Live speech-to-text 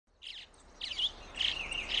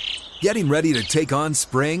Getting ready to take on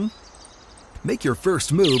spring? Make your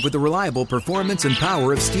first move with the reliable performance and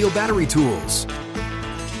power of Steel battery tools.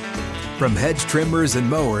 From hedge trimmers and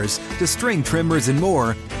mowers to string trimmers and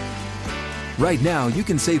more, right now you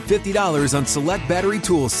can save $50 on select battery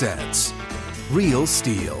tool sets. Real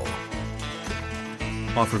Steel.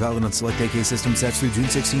 Offer valid on select AK system sets through June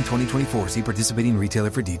 16, 2024. See participating retailer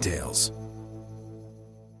for details.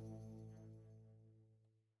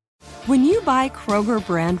 When you buy Kroger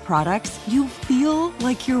brand products, you feel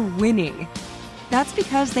like you're winning. That's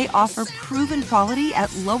because they offer proven quality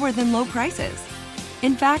at lower than low prices.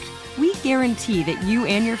 In fact, we guarantee that you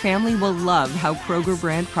and your family will love how Kroger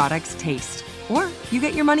brand products taste, or you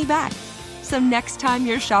get your money back. So next time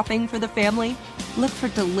you're shopping for the family, look for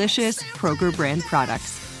delicious Kroger brand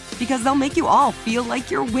products, because they'll make you all feel like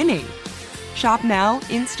you're winning. Shop now,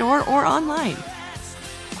 in-store, or online.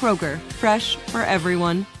 Kroger, fresh for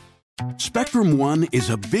everyone. Spectrum One is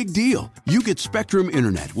a big deal. You get Spectrum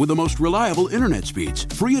Internet with the most reliable internet speeds,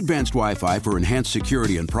 free advanced Wi-Fi for enhanced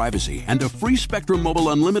security and privacy, and a free Spectrum Mobile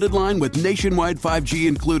Unlimited line with nationwide 5G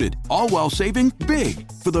included, all while saving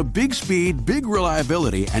big. For the big speed, big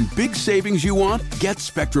reliability, and big savings you want, get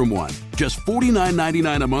Spectrum One. Just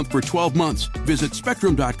 $49.99 a month for 12 months. Visit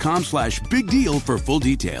spectrum.com/big deal for full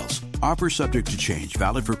details. Offer subject to change.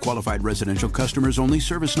 Valid for qualified residential customers only.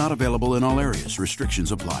 Service not available in all areas.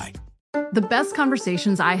 Restrictions apply. The best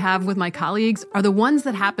conversations I have with my colleagues are the ones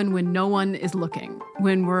that happen when no one is looking,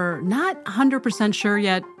 when we're not 100% sure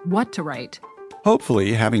yet what to write.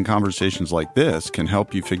 Hopefully, having conversations like this can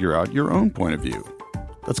help you figure out your own point of view.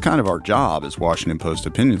 That's kind of our job as Washington Post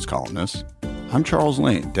opinions columnists. I'm Charles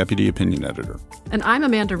Lane, Deputy Opinion Editor. And I'm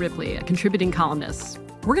Amanda Ripley, a contributing columnist.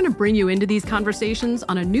 We're going to bring you into these conversations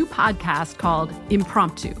on a new podcast called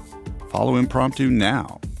Impromptu. Follow Impromptu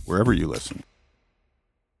now, wherever you listen.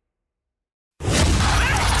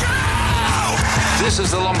 This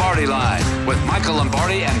is the Lombardi Line with Michael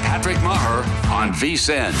Lombardi and Patrick Maher on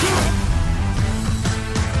VSiN.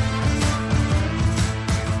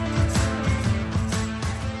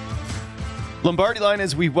 Lombardi Line,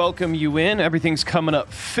 as we welcome you in, everything's coming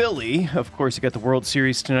up Philly. Of course, you got the World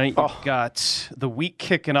Series tonight. You've got the week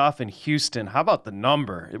kicking off in Houston. How about the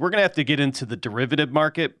number? We're going to have to get into the derivative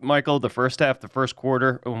market, Michael, the first half, the first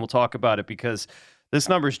quarter, and we'll talk about it because this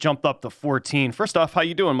number's jumped up to 14. First off, how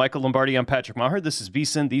you doing? Michael Lombardi, I'm Patrick Maher. This is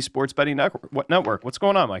VSiN, the Sports Betting Network. What's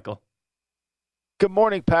going on, Michael? Good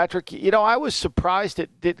morning, Patrick. You know, I was surprised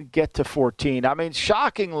it didn't get to 14. I mean,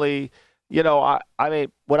 shockingly, you know, I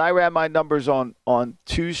mean, when I ran my numbers on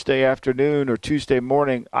Tuesday afternoon or Tuesday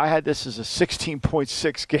morning, I had this as a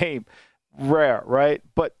 16.6 game. Rare, right?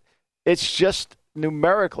 But it's just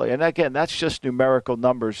numerically, and again, that's just numerical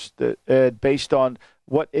numbers that based on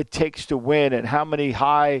what it takes to win and how many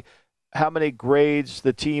grades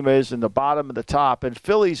the team is in the bottom and the top. And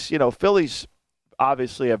Philly's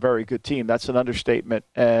obviously a very good team. That's an understatement.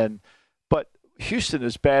 But Houston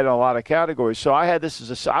is bad in a lot of categories. So I had this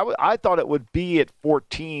as I thought it would be at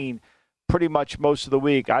 14 pretty much most of the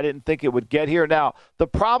week. I didn't think it would get here. Now, the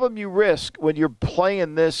problem you risk when you're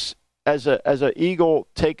playing this as a Eagle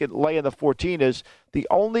laying the 14 is the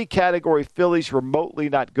only category Philly's remotely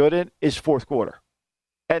not good in is fourth quarter.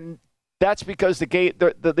 And that's because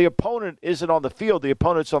the opponent isn't on the field. The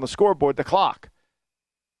opponent's on the scoreboard, the clock.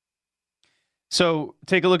 So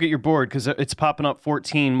take a look at your board because it's popping up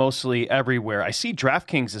 14 mostly everywhere. I see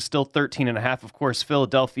DraftKings is still 13.5. Of course,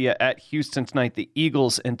 Philadelphia at Houston tonight, the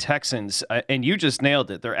Eagles and Texans. And you just nailed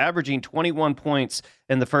it. They're averaging 21 points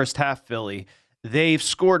in the first half, Philly. They've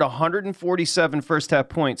scored 147 first-half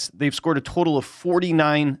points. They've scored a total of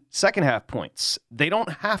 49 second-half points. They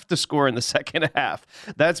don't have to score in the second half.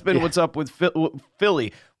 That's been what's up with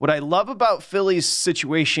Philly. What I love about Philly's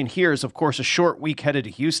situation here is, of course, a short week headed to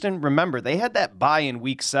Houston. Remember, they had that bye in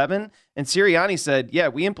Week 7, and Sirianni said, yeah,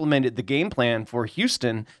 we implemented the game plan for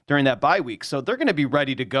Houston during that bye week. So they're going to be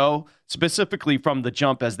ready to go, specifically from the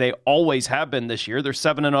jump, as they always have been this year. They're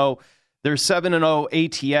 7-0. They're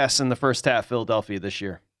 7-0 ATS in the first half, Philadelphia, this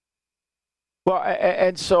year. Well,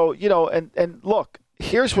 and so, you know, and look,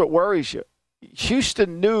 here's what worries you.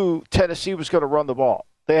 Houston knew Tennessee was going to run the ball.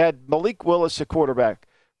 They had Malik Willis at quarterback,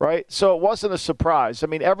 right? So it wasn't a surprise. I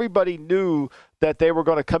mean, everybody knew that they were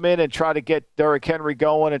going to come in and try to get Derrick Henry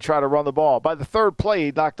going and try to run the ball. By the third play,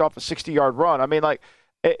 he knocked off a 60-yard run. I mean, like,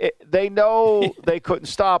 they know they couldn't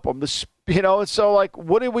stop him. And so, like,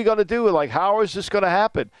 what are we going to do? Like, how is this going to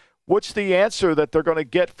happen? What's the answer that they're going to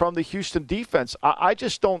get from the Houston defense? I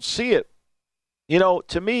just don't see it. You know,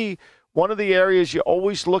 to me, one of the areas you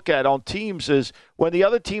always look at on teams is when the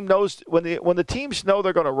other team knows, when the teams know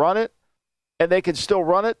they're going to run it, and they can still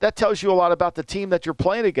run it, that tells you a lot about the team that you're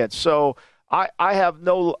playing against. So I have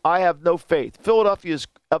no faith. Philadelphia's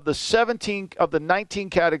of the 19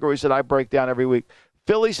 categories that I break down every week,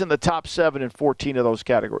 Philly's in the top 7 in 14 of those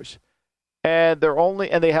categories. And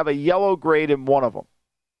they have a yellow grade in one of them.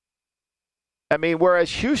 I mean,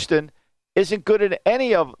 whereas Houston isn't good in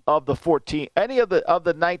any of the 14, any of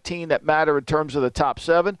the 19 that matter in terms of the top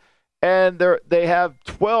 7, and they have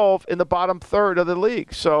 12 in the bottom third of the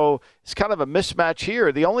league. So it's kind of a mismatch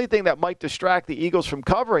here. The only thing that might distract the Eagles from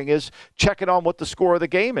covering is checking on what the score of the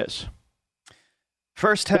game is.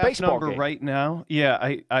 First half number right now,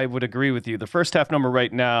 yeah, I would agree with you. The first half number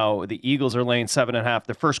right now, the Eagles are laying 7.5.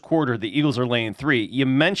 The first quarter, the Eagles are laying 3. You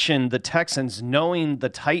mentioned the Texans knowing the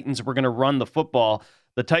Titans were going to run the football.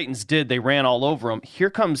 The Titans did. They ran all over them. Here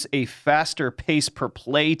comes a faster pace per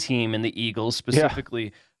play team in the Eagles,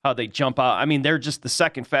 specifically how they jump out. I mean, they're just the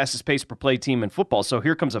second fastest pace per play team in football. So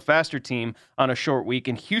here comes a faster team on a short week.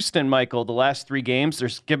 And Houston, Michael, the last 3 games, they're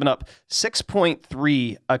giving up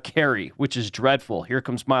 6.3 a carry, which is dreadful. Here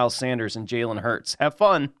comes Miles Sanders and Jalen Hurts. Have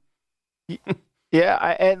fun.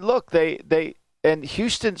 And look, and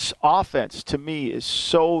Houston's offense to me is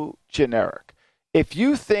so generic. If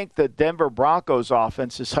you think the Denver Broncos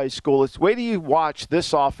offense is high school, wait till you watch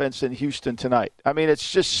this offense in Houston tonight. I mean,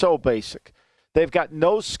 it's just so basic. They've got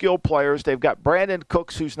no skilled players. They've got Brandon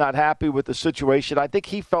Cooks, who's not happy with the situation. I think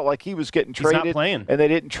he felt like he was getting traded. He's not playing. And they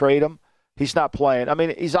didn't trade him. He's not playing. I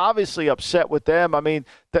mean, he's obviously upset with them. I mean,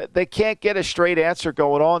 they can't get a straight answer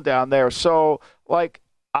going on down there. So,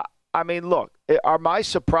 I mean, look, am I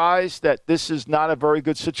surprised that this is not a very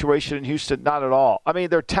good situation in Houston? Not at all. I mean,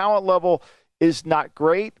 their talent level is not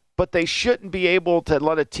great, but they shouldn't be able to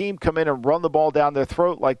let a team come in and run the ball down their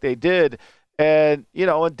throat like they did. And,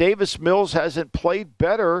 and Davis Mills hasn't played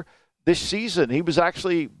better this season. He was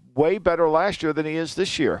actually way better last year than he is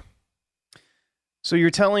this year. So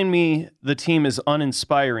you're telling me the team is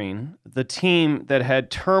uninspiring. The team that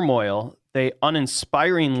had turmoil, they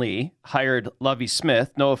uninspiringly hired Lovie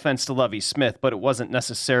Smith. No offense to Lovie Smith, but it wasn't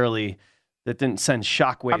necessarily that didn't send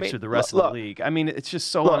shockwaves through the rest of the league. I mean, it's just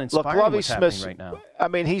so uninspiring what's happening right now. I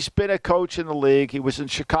mean, he's been a coach in the league. He was in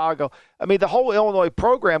Chicago. I mean, the whole Illinois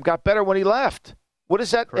program got better when he left. What is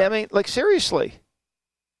that? Correct. I mean, seriously.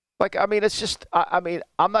 I mean, it's just,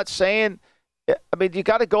 I'm not saying, you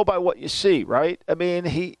got to go by what you see, right? I mean,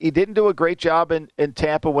 he didn't do a great job in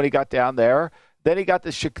Tampa when he got down there. Then he got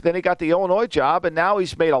the Illinois job, and now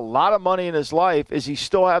he's made a lot of money in his life. Is he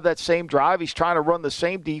still have that same drive? He's trying to run the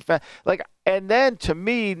same defense. And then to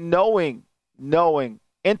me, knowing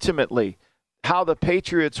intimately how the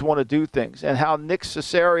Patriots want to do things and how Nick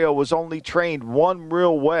Caserio was only trained one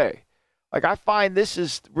real way, I find this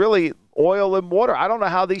is really oil and water. I don't know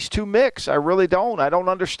how these two mix. I really don't. I don't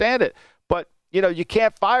understand it. But, you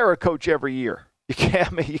can't fire a coach every year. You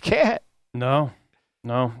can't. You can't.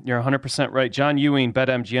 No, you're 100% right. John Ewing,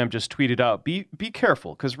 BetMGM, just tweeted out, be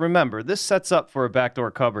careful, because remember, this sets up for a backdoor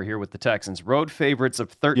cover here with the Texans. Road favorites of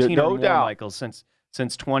 13 or more, Michael, since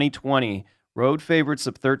 2020. Road favorites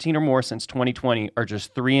of 13 or more since 2020 are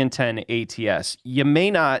just 3-10 ATS. You may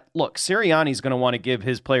not, look, Sirianni's going to want to give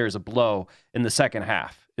his players a blow in the second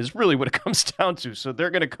half, is really what it comes down to. So they're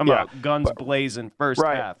going to come out guns blazing first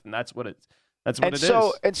half, and that's what it is.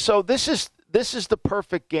 And so this is the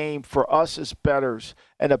perfect game for us as bettors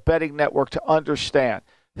and a betting network to understand.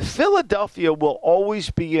 Philadelphia will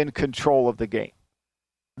always be in control of the game.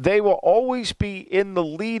 They will always be in the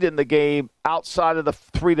lead in the game outside of the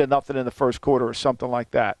 3-0 in the first quarter or something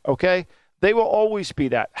like that, okay? They will always be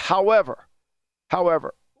that. However,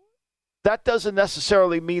 that doesn't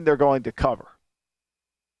necessarily mean they're going to cover.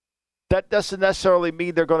 That doesn't necessarily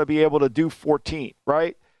mean they're going to be able to do 14,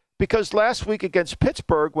 right? Because last week against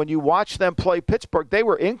Pittsburgh, when you watch them play Pittsburgh, they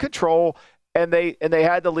were in control and they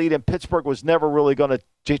had the lead, and Pittsburgh was never really going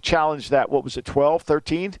to challenge that. What was it, 12,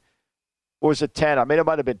 13? Or was it 10? I mean, it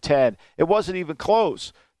might have been 10. It wasn't even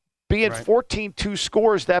close. Being 14-2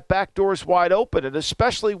 scores, that back door is wide open, and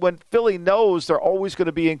especially when Philly knows they're always going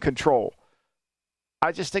to be in control.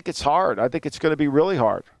 I just think it's hard. I think it's going to be really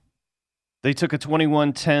hard. They took a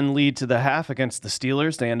 21-10 lead to the half against the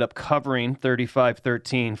Steelers. They end up covering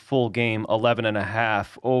 35-13, full game,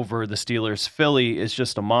 11.5 over the Steelers. Philly is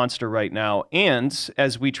just a monster right now. And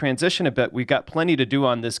as we transition a bit, we've got plenty to do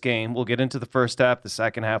on this game. We'll get into the first half, the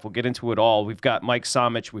second half. We'll get into it all. We've got Mike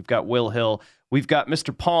Somich. We've got Will Hill. We've got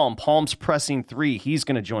Mr. Palm. Palm's pressing 3. He's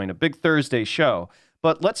going to join a big Thursday show.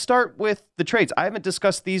 But let's start with the trades. I haven't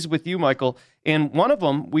discussed these with you, Michael. And one of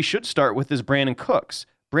them we should start with is Brandon Cooks.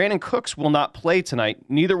 Brandon Cooks will not play tonight.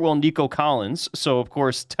 Neither will Nico Collins. So, of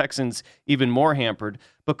course, Texans even more hampered.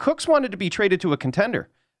 But Cooks wanted to be traded to a contender.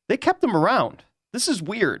 they kept him around. This is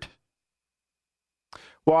weird.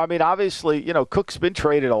 Well, I mean, obviously, Cook's been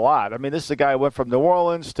traded a lot. I mean, this is a guy who went from New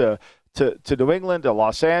Orleans to New England to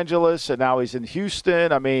Los Angeles, and now he's in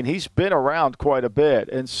Houston. I mean, he's been around quite a bit.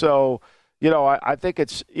 And so, I think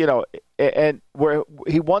it's, and where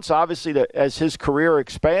he wants, obviously, as his career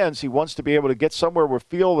expands, he wants to be able to get somewhere where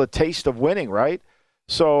feel the taste of winning, right?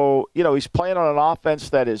 So, he's playing on an offense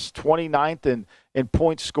that is 29th in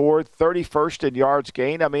points scored, 31st in yards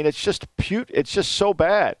gained. I mean, it's just so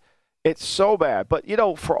bad. It's so bad. But,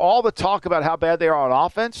 for all the talk about how bad they are on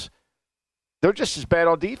offense, they're just as bad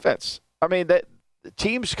on defense. I mean, the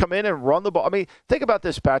teams come in and run the ball. I mean, think about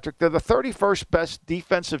this, Patrick. They're the 31st best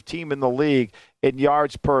defensive team in the league in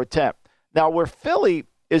yards per attempt. Now, where Philly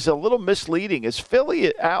is a little misleading is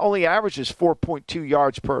Philly only averages 4.2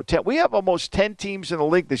 yards per attempt. We have almost 10 teams in the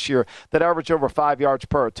league this year that average over 5 yards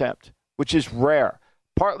per attempt, which is rare,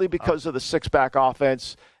 partly because of the six-back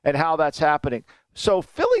offense and how that's happening. So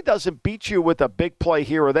Philly doesn't beat you with a big play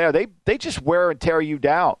here or there. They just wear and tear you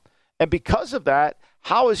down. And because of that,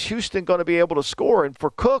 how is Houston going to be able to score? And for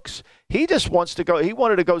Cooks, he just wants to go. He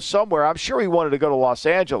wanted to go somewhere. I'm sure he wanted to go to Los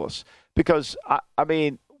Angeles because, I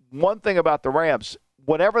mean, one thing about the Rams,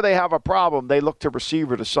 whenever they have a problem, they look to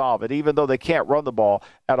receiver to solve it, even though they can't run the ball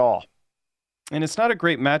at all. And it's not a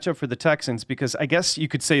great matchup for the Texans because I guess you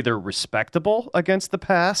could say they're respectable against the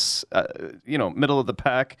pass, middle of the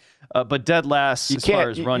pack, but dead last as far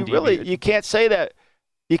as run defense. You can't say that.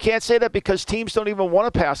 You can't say that because teams don't even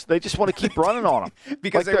want to pass. They just want to keep running on them.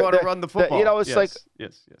 Because they want to run the football. It's like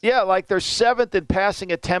they're 7th in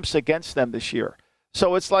passing attempts against them this year.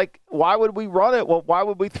 So it's like, why would we run it? Well, why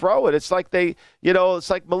would we throw it? It's like it's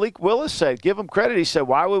like Malik Willis said. Give him credit. He said,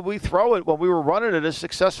 why would we throw it when we were running it as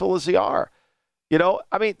successful as they are?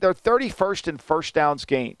 I mean, they're 31st in first downs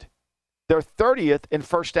gained. They're 30th in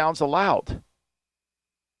first downs allowed.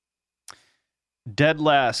 Dead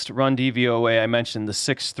last run DVOA. I mentioned the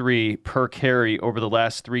 6.3 per carry over the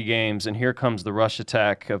last 3 games, and here comes the rush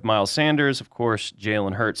attack of Miles Sanders, of course,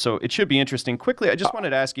 Jalen Hurts. So it should be interesting. Quickly, I just wanted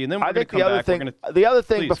to ask you, and then we're going to come back. The other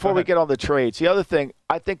thing, before we get on the trades, I think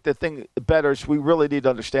the thing better is we really need to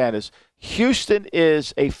understand is Houston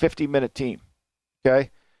is a 50-minute team, okay?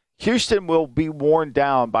 Houston will be worn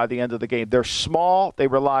down by the end of the game. They're small. They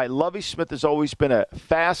rely. Lovie Smith has always been a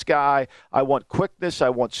fast guy. I want quickness. I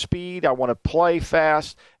want speed. I want to play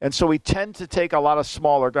fast. And so we tend to take a lot of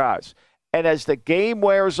smaller guys. And as the game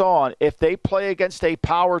wears on, if they play against a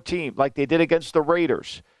power team like they did against the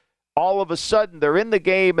Raiders, all of a sudden they're in the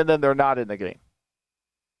game and then they're not in the game.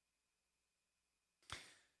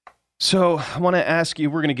 So I want to ask you,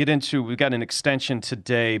 we've got an extension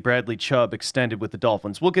today. Bradley Chubb extended with the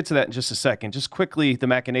Dolphins. We'll get to that in just a second. Just quickly, the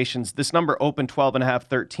machinations. This number opened 12.5,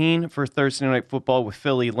 13 for Thursday Night Football with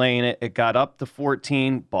Philly laying it. It got up to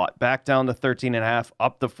 14, bought back down to 13.5,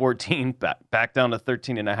 up to 14, back down to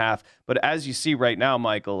 13.5. But as you see right now,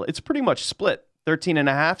 Michael, it's pretty much split.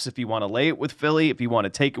 13.5s if you want to lay it with Philly. If you want to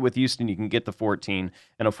take it with Houston, you can get the 14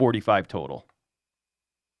 and a 45 total.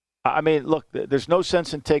 I mean, look, there's no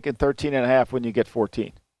sense in taking 13.5 when you get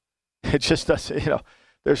 14. It just doesn't,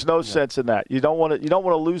 there's no sense in that. You don't want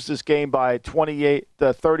to lose this game by 28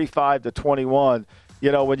 to 35 to 21,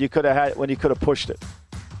 when you could have pushed it.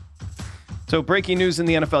 So breaking news in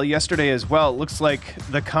the NFL yesterday as well. It looks like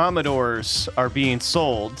the Commodores are being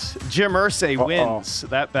sold. Jim Irsay wins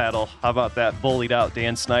that battle. How about that? Bullied out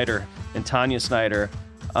Dan Snyder and Tanya Snyder.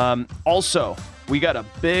 Also, we got a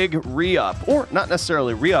big re-up, or not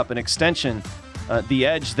necessarily re-up, an extension. The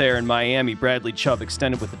edge there in Miami, Bradley Chubb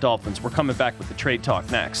extended with the Dolphins. We're coming back with the trade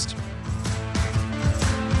talk next.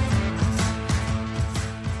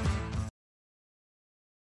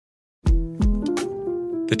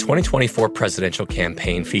 The 2024 presidential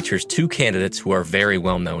campaign features 2 candidates who are very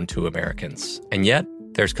well known to Americans. And yet,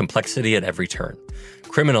 there's complexity at every turn.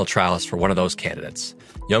 Criminal trials for one of those candidates.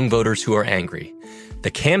 Young voters who are angry. The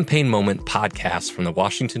Campaign Moment podcast from the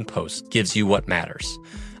Washington Post gives you what matters.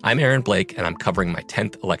 I'm Aaron Blake, and I'm covering my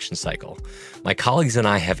 10th election cycle. My colleagues and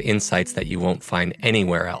I have insights that you won't find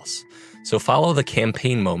anywhere else. So follow The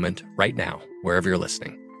Campaign Moment right now, wherever you're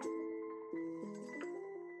listening.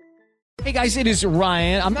 Hey guys, it is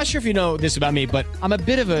Ryan. I'm not sure if you know this about me, but I'm a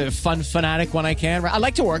bit of a fun fanatic when I can. I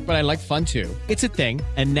like to work, but I like fun too. It's a thing.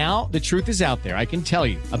 And now the truth is out there. I can tell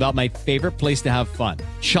you about my favorite place to have fun.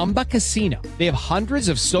 Chumba Casino. They have hundreds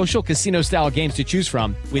of social casino style games to choose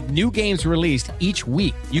from with new games released each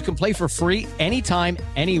week. You can play for free anytime,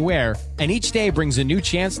 anywhere. And each day brings a new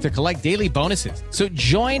chance to collect daily bonuses. So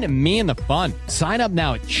join me in the fun. Sign up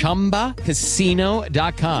now at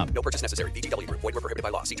ChumbaCasino.com. No purchase necessary. VGW Group. Void where prohibited by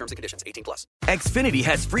law. See terms and conditions. 18+. Xfinity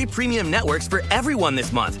has free premium networks for everyone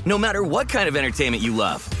this month, no matter what kind of entertainment you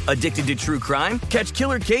love. Addicted to true crime? Catch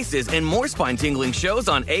killer cases and more spine-tingling shows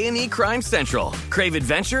on A&E Crime Central. Crave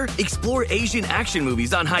adventure? Explore Asian action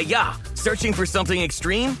movies on Hi-YAH. Searching for something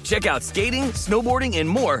extreme? Check out skating, snowboarding, and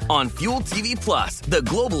more on Fuel TV Plus, the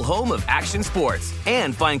global home of action sports.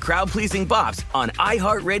 And find crowd-pleasing bops on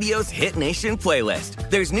iHeartRadio's Hit Nation playlist.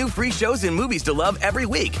 There's new free shows and movies to love every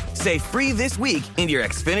week. Say free this week in your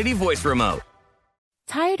Xfinity voice remote.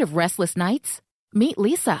 Tired of restless nights? Meet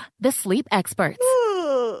Leesa, the sleep experts.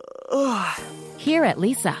 Here at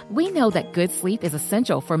Leesa, we know that good sleep is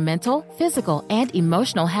essential for mental, physical, and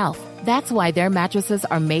emotional health. That's why their mattresses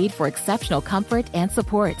are made for exceptional comfort and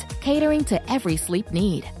support, catering to every sleep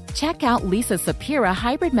need. Check out Leesa's Sapira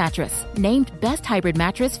Hybrid Mattress, named Best Hybrid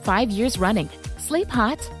Mattress 5 years running. Sleep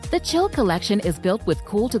hot? The Chill Collection is built with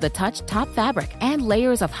cool-to-the-touch top fabric and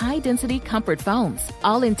layers of high-density comfort foams,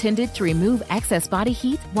 all intended to remove excess body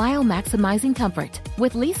heat while maximizing comfort.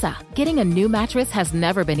 With Leesa, getting a new mattress has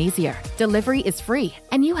never been easier. Delivery is free,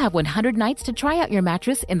 and you have 100 nights to try out your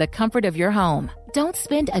mattress in the comfort of your home. Don't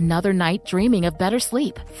spend another night dreaming of better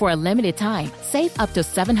sleep. For a limited time, save up to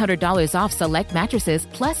 $700 off select mattresses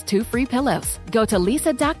plus 2 free pillows. Go to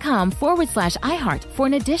leesa.com/iHeart for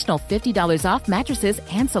an additional $50 off mattresses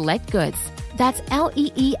and select goods. That's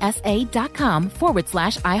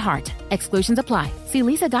LEESA.com/iHeart. Exclusions apply. See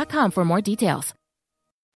leesa.com for more details.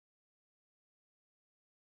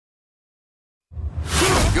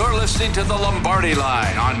 You're listening to The Lombardi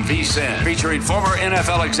Line on VSiN, featuring former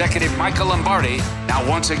NFL executive Michael Lombardi. Now,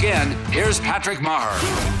 once again, here's Patrick Maher.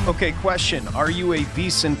 Okay, question. Are you a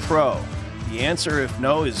VSiN Pro? The answer, if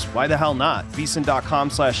no, is why the hell not?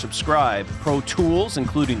 VSiN.com/subscribe. Pro tools,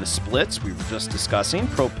 including the splits we were just discussing.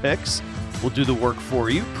 Pro picks will do the work for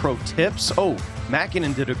you. Pro tips. Oh,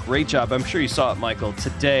 Mackinnon did a great job. I'm sure you saw it, Michael.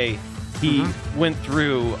 Today, he went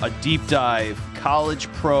through a deep dive. College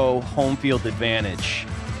Pro home field advantage.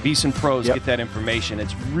 VSiN Pros get that information.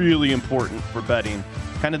 It's really important for betting.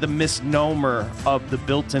 Kind of the misnomer of the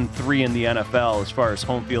built-in 3 in the NFL as far as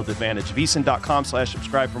home field advantage.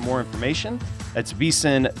 VSiN.com/subscribe for more information. That's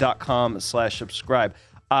VSiN.com/subscribe.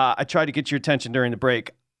 I tried to get your attention during the break.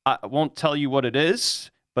 I won't tell you what it is,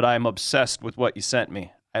 but I'm obsessed with what you sent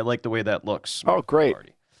me. I like the way that looks. Oh, great.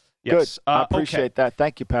 Yes. Good. I appreciate that.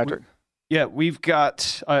 Thank you, Patrick. Yeah, we've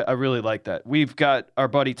got, I really like that. We've got our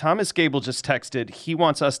buddy Thomas Gable just texted. He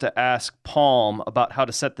wants us to ask Palm about how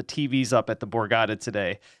to set the TVs up at the Borgata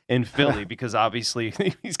today in Philly, because obviously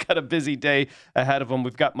he's got a busy day ahead of him.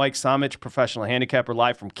 We've got Mike Somich, professional handicapper,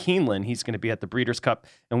 live from Keeneland. He's going to be at the Breeders' Cup,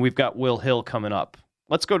 and we've got Will Hill coming up.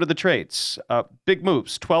 Let's go to the trades. Big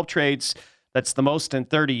moves, 12 trades. That's the most in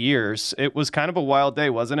 30 years. It was kind of a wild day,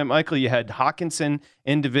 wasn't it, Michael? You had Hawkinson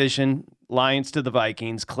in division, Lions to the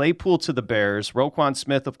Vikings, Claypool to the Bears, Roquan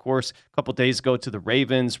Smith, of course, a couple days ago to the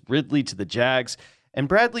Ravens, Ridley to the Jags, and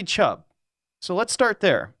Bradley Chubb. So let's start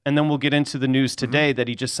there, and then we'll get into the news today that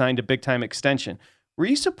he just signed a big-time extension. Were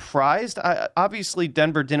you surprised? Obviously,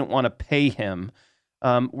 Denver didn't want to pay him.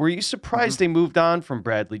 Were you surprised they moved on from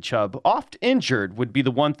Bradley Chubb? Oft injured would be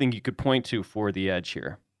the one thing you could point to for the edge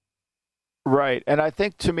here. Right, and I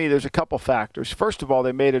think to me there's a couple factors. First of all,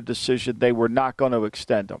 they made a decision they were not going to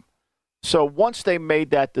extend him. So once they made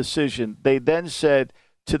that decision, they then said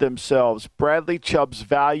to themselves, Bradley Chubb's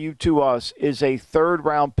value to us is a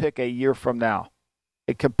third-round pick a year from now,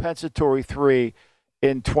 a compensatory 3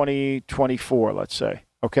 in 2024, let's say,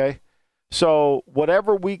 okay? So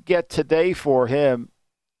whatever we get today for him,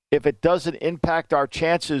 if it doesn't impact our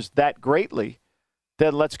chances that greatly,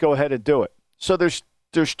 then let's go ahead and do it. So there's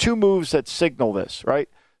 2 moves that signal this, right?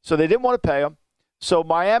 So they didn't want to pay him. So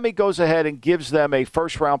Miami goes ahead and gives them a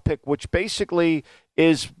first-round pick, which basically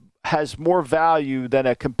has more value than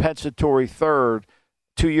a compensatory third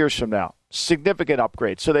 2 years from now. Significant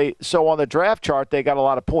upgrade. So on the draft chart, they got a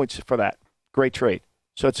lot of points for that. Great trade.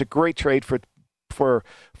 So it's a great trade for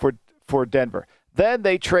Denver. Then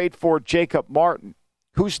they trade for Jacob Martin,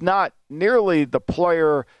 who's not nearly the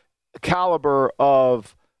player caliber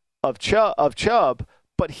of Chubb,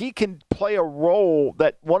 but he can play a role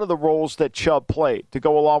one of the roles that Chubb played to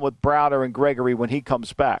go along with Browner and Gregory when he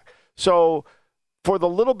comes back. So for the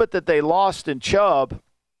little bit that they lost in Chubb,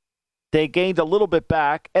 they gained a little bit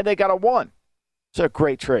back, and they got a 1. It's a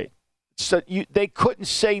great trade. So they couldn't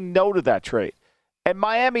say no to that trade. And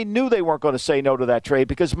Miami knew they weren't going to say no to that trade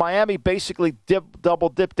because Miami basically double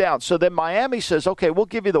dipped down. So then Miami says, okay, we'll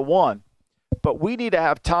give you the 1, but we need to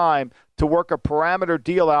have time to work a parameter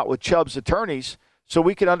deal out with Chubb's attorneys so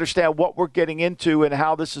we can understand what we're getting into and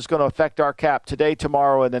how this is going to affect our cap today,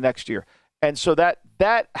 tomorrow, and the next year. And so that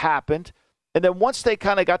happened. And then once they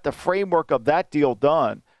kind of got the framework of that deal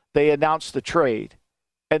done, they announced the trade,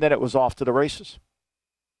 and then it was off to the races.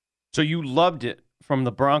 So you loved it from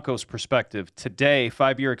the Broncos' perspective. Today,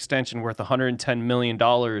 5-year extension worth $110 million.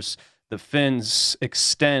 The Finns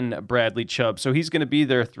extend Bradley Chubb, so he's going to be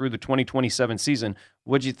there through the 2027 season.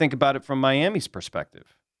 What did you think about it from Miami's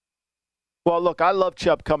perspective? Well, look, I love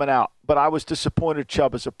Chubb coming out, but I was disappointed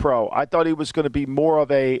Chubb as a pro. I thought he was going to be more of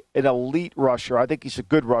an elite rusher. I think he's a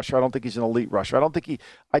good rusher. I don't think he's an elite rusher. I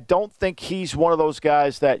don't think he's one of those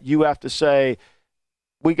guys that you have to say,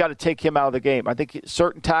 we got to take him out of the game. I think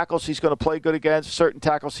certain tackles he's going to play good against, certain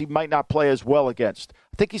tackles he might not play as well against.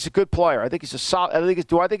 I think he's a good player. I think he's a solid.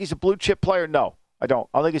 Do I think he's a blue chip player? No, I don't.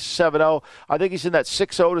 I think he's 7-0. I think he's in that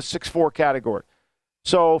 6-0 to 6-4 category.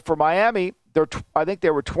 So for Miami, I think they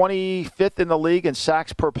were 25th in the league in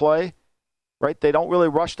sacks per play, right? They don't really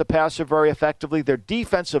rush the passer very effectively. Their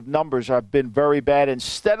defensive numbers have been very bad and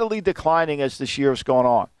steadily declining as this year has gone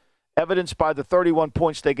on, evidenced by the 31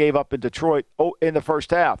 points they gave up in Detroit in the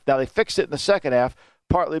first half. Now, they fixed it in the second half,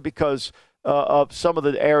 partly because of some of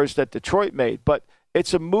the errors that Detroit made. But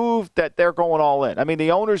it's a move that they're going all in. I mean,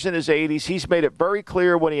 the owner's in his 80s. He's made it very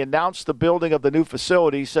clear when he announced the building of the new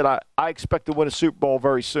facility. He said, I expect to win a Super Bowl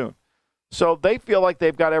very soon. So they feel like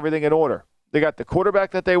they've got everything in order. They got the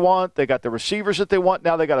quarterback that they want. They got the receivers that they want.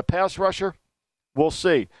 Now they got a pass rusher. We'll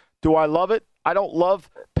see. Do I love it? I don't love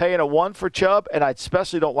paying a 1 for Chubb, and I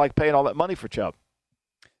especially don't like paying all that money for Chubb.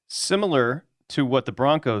 Similar to what the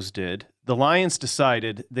Broncos did, the Lions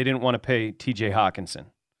decided they didn't want to pay T.J. Hockenson.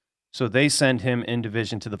 So they send him in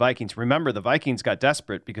division to the Vikings. Remember, the Vikings got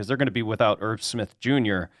desperate because they're going to be without Irv Smith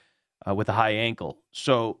Jr. With a high ankle.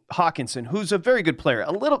 So Hockenson, who's a very good player,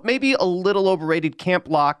 maybe a little overrated, can't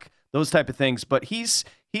block, those type of things, but he's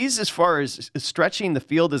as far as stretching the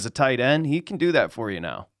field as a tight end, he can do that for you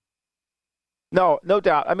now. No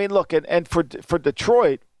doubt. I mean, look, and for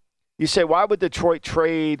Detroit, you say, why would Detroit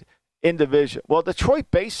trade in division? Well, Detroit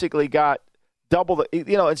basically got double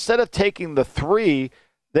instead of taking the 3,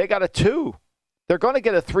 they got a 2. They're going to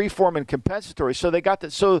get a 3 for him in compensatory. So they got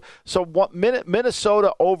that. So what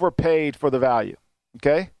Minnesota overpaid for the value.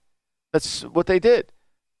 Okay, that's what they did,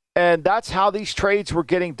 and that's how these trades were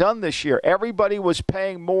getting done this year. Everybody was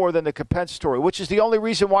paying more than the compensatory, which is the only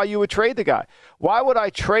reason why you would trade the guy. Why would I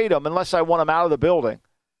trade him unless I want him out of the building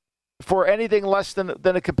for anything less than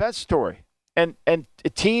a compensatory? And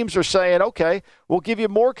teams are saying, okay, we'll give you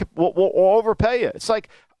more. We'll overpay you. It's like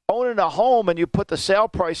owning a home and you put the sale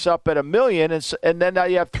price up at $1 million and then now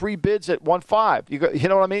you have 3 bids at 1.5. You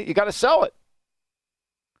know what I mean? You got to sell it.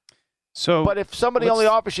 So, but if somebody only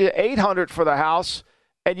offers you $800 for the house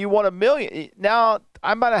and you want $1 million, now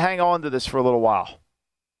I'm going to hang on to this for a little while.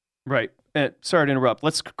 Right. Sorry to interrupt.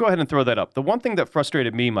 Let's go ahead and throw that up. The one thing that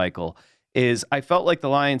frustrated me, Michael, is I felt like the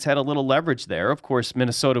Lions had a little leverage there. Of course,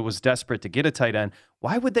 Minnesota was desperate to get a tight end.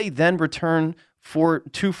 Why would they then return for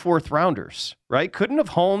 2 4th-rounders, right? Couldn't have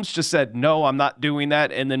Holmes just said, no, I'm not doing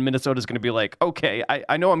that, and then Minnesota's going to be like, okay,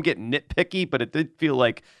 I know I'm getting nitpicky, but it did feel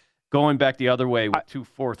like going back the other way with 2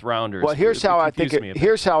 4th-rounders. Well, here's how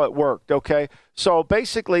here's how it worked, okay? So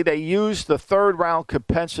basically they used the 3rd-round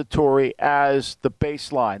compensatory as the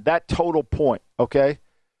baseline, that total point, okay?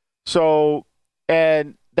 So,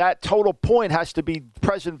 and that total point has to be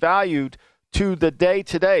present valued to the day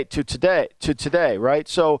today, to today, right?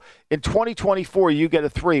 So in 2024, you get a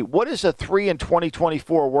 3. What is a 3 in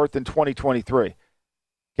 2024 worth in 2023?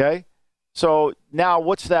 Okay? So now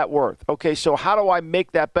what's that worth? Okay, so how do I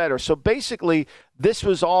make that better? So basically, this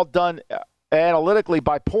was all done analytically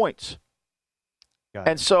by points.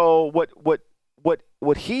 And so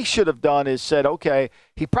what he should have done is said, okay,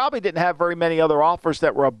 he probably didn't have very many other offers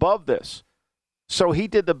that were above this. So he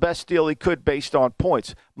did the best deal he could based on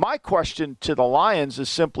points. My question to the Lions is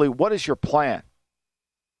simply, what is your plan?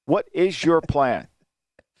 What is your plan?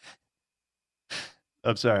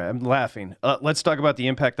 I'm sorry, I'm laughing. Let's talk about the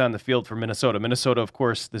impact on the field for Minnesota. Minnesota, of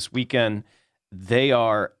course, this weekend, they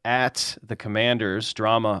are at the Commanders.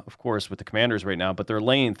 Drama, of course, with the Commanders right now, but they're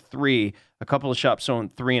laying 3. A couple of shops showing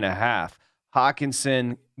 3.5.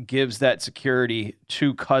 Hockenson gives that security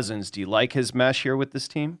to Cousins. Do you like his mesh here with this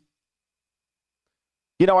team?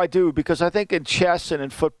 You know, I do, because I think in chess and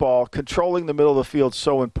in football, controlling the middle of the field is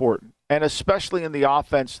so important, and especially in the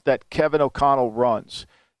offense that Kevin O'Connell runs.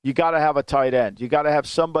 You got to have a tight end. You got to have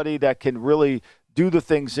somebody that can really do the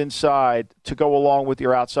things inside to go along with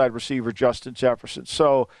your outside receiver, Justin Jefferson.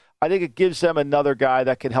 So I think it gives them another guy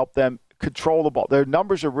that can help them control the ball. Their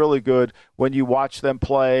numbers are really good when you watch them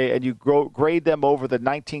play and you grade them over the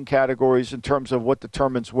 19 categories in terms of what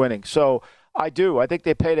determines winning. So I do. I think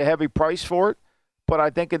they paid a heavy price for it. but I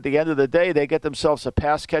think at the end of the day, they get themselves a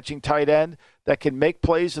pass-catching tight end that can make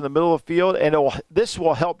plays in the middle of the field, and this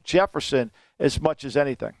will help Jefferson as much as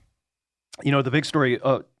anything. You know, the big story,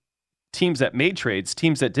 teams that made trades,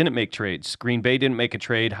 teams that didn't make trades. Green Bay didn't make a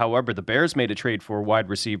trade. However, the Bears made a trade for a wide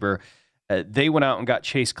receiver. They went out and got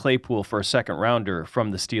Chase Claypool for a second-rounder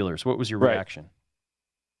from the Steelers. What was your reaction?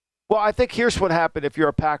 Well, I think here's what happened if you're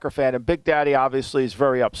a Packer fan, and Big Daddy obviously is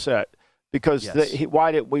very upset because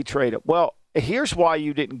why didn't we trade him? Well, here's why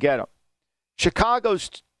you didn't get him.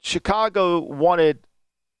 Chicago wanted,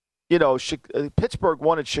 Pittsburgh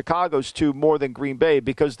wanted Chicago's two more than Green Bay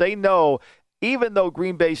because they know even though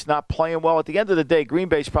Green Bay's not playing well, at the end of the day, Green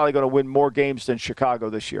Bay's probably going to win more games than Chicago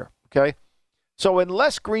this year, okay? So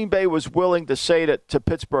unless Green Bay was willing to say to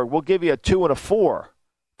Pittsburgh, we'll give you a 2 and a 4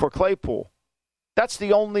 for Claypool, that's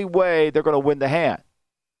the only way they're going to win the hand,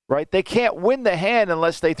 right? They can't win the hand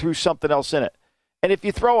unless they threw something else in it. And if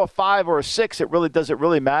you throw a 5 or a 6, does it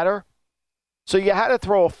really matter? So you had to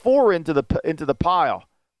throw a 4 into the pile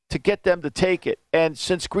to get them to take it. And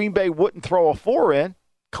since Green Bay wouldn't throw a 4 in,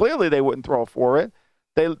 clearly they wouldn't throw a 4 in.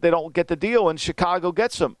 They don't get the deal, and Chicago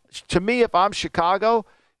gets them. To me, if I'm Chicago,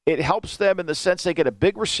 it helps them in the sense they get a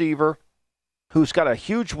big receiver who's got a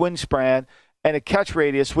huge wingspan and a catch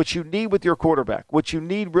radius, which you need with your quarterback,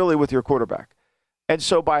 And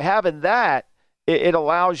so by having that, it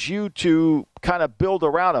allows you to kind of build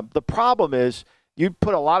around him. The problem is you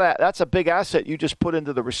put that's a big asset you just put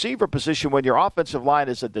into the receiver position when your offensive line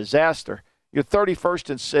is a disaster. You're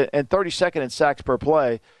 31st and 32nd in sacks per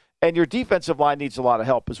play, and your defensive line needs a lot of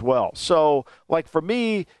help as well. So, like for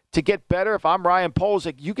me, to get better, if I'm Ryan Poles,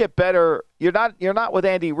 you get better. You're not with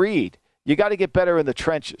Andy Reid. You got to get better in the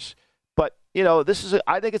trenches. But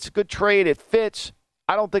I think it's a good trade. It fits.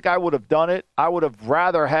 I don't think I would have done it. I would have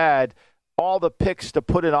rather had all the picks to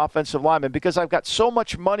put in offensive linemen because I've got so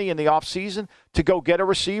much money in the offseason to go get a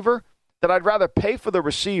receiver that I'd rather pay for the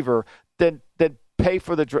receiver than pay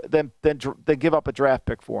for than give up a draft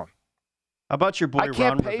pick for him. How about your boy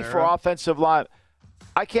Ron Rivera?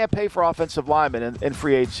 I can't pay for offensive linemen in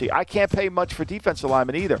free agency. I can't pay much for defensive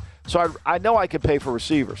linemen either. So I know I can pay for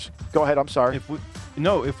receivers. Go ahead. I'm sorry.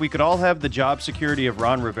 If we could all have the job security of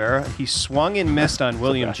Ron Rivera, he swung and missed on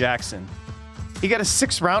William Jackson. He got a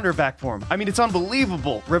 6th-rounder back for him. I mean, it's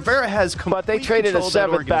unbelievable. Rivera has complete But they traded a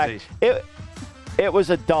 7th back. It was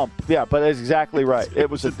a dump. Yeah, but that's exactly right. It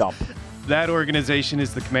was a dump. That organization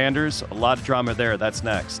is the Commanders. A lot of drama there. That's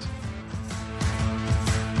next.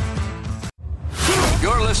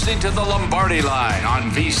 You're listening to the Lombardi Line on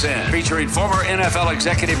VSiN, featuring former NFL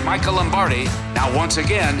executive Michael Lombardi. Now, once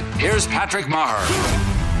again, here's Patrick Maher.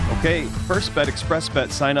 Okay, First Bet Express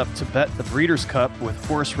Bet. Sign up to bet the Breeders' Cup with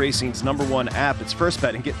Horse Racing's #1 app. It's First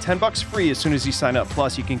Bet, and get $10 free as soon as you sign up.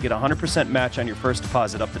 Plus, you can get a 100% match on your first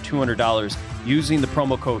deposit up to $200 using the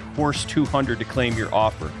promo code HORSE200 to claim your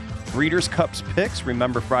offer. Breeders' Cup's picks,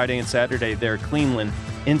 remember Friday and Saturday there at Cleveland.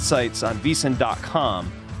 Insights on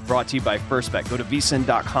VSiN.com. Brought to you by First Bet. Go to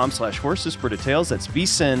VSiN.com/horses for details. That's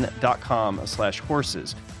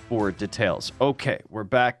VSiN.com/horses for details. Okay, we're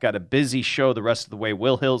back. Got a busy show the rest of the way.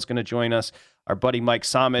 Will Hill's going to join us. Our buddy Mike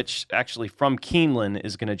Somich, actually from Keeneland,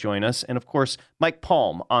 is going to join us. And, of course, Mike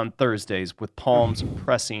Palm on Thursdays with Palm's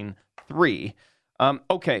Pressing 3.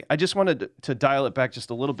 Okay, I just wanted to dial it back just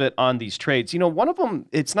a little bit on these trades. One of them,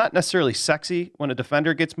 it's not necessarily sexy when a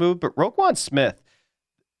defender gets moved, but Roquan Smith,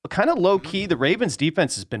 kind of low-key, the Ravens'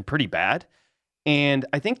 defense has been pretty bad. And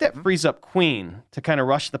I think that frees up Queen to kind of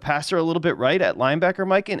rush the passer a little bit, right, at linebacker,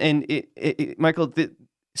 Mike. And Michael,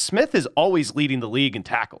 Smith is always leading the league in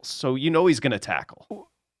tackles, so he's going to tackle.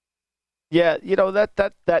 Yeah,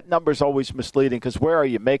 that number's always misleading because where are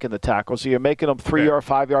you making the tackles? Are you making them 3 or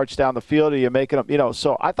 5 yards down the field? Or are you making them,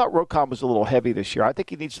 So I thought Roquan was a little heavy this year. I think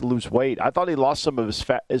he needs to lose weight. I thought he lost some of his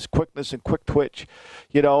quickness and quick twitch,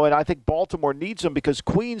 and I think Baltimore needs him because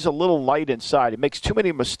Queen's a little light inside. He makes too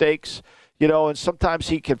many mistakes, and sometimes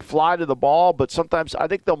he can fly to the ball, but sometimes I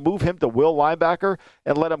think they'll move him to will linebacker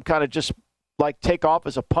and let him kind of just take off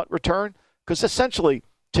as a punt return because essentially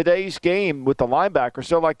 – today's game with the linebackers,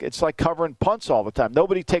 it's like covering punts all the time.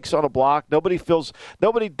 Nobody takes on a block. Nobody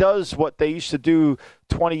does what they used to do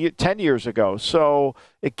 10 years ago. So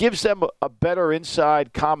it gives them a better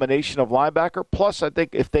inside combination of linebacker. Plus, I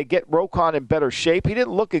think if they get Roquan in better shape, he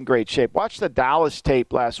didn't look in great shape. Watch the Dallas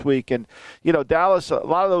tape last week, and Dallas, a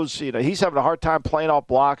lot of those, he's having a hard time playing off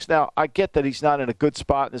blocks. Now, I get that he's not in a good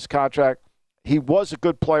spot in his contract. He was a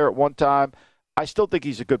good player at one time. I still think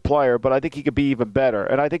he's a good player, but I think he could be even better.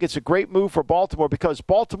 And I think it's a great move for Baltimore because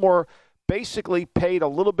Baltimore basically paid a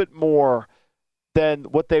little bit more than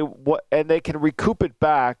and they can recoup it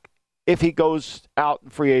back if he goes out in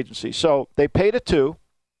free agency. So they paid a 2.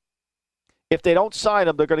 If they don't sign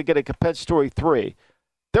him, they're going to get a compensatory 3.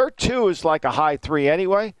 Their 2 is like a high 3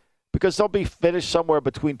 anyway, because they'll be finished somewhere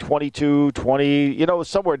between 22, 20,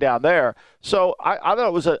 somewhere down there. So I thought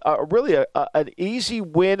it was an easy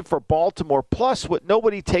win for Baltimore. Plus, what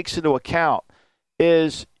nobody takes into account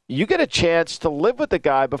is you get a chance to live with the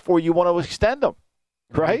guy before you want to extend him,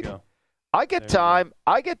 right? I get time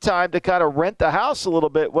to kind of rent the house a little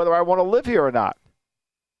bit, whether I want to live here or not.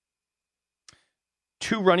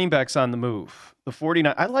 2 running backs on the move. The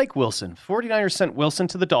 49, I like Wilson. 49ers sent Wilson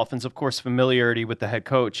to the Dolphins, of course, familiarity with the head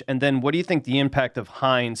coach. And then what do you think the impact of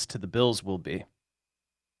Hines to the Bills will be?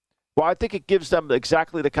 Well, I think it gives them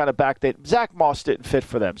exactly the kind of back that Zach Moss didn't fit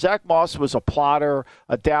for them. Zach Moss was a plotter,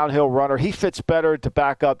 a downhill runner. He fits better to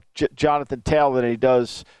back up Jonathan Taylor than he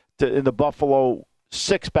does in the Buffalo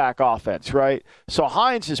 6-back offense, right? So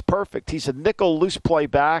Hines is perfect. He's a nickel loose play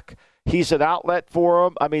back. He's an outlet for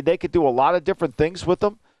them. I mean, they could do a lot of different things with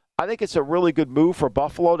him. I think it's a really good move for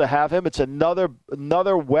Buffalo to have him. It's another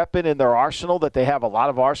weapon in their arsenal that they have a lot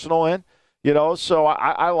of arsenal in, So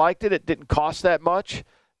I liked it. It didn't cost that much.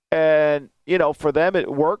 And, for them,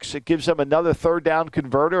 it works. It gives them another third down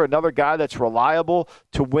converter, another guy that's reliable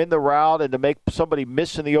to win the route and to make somebody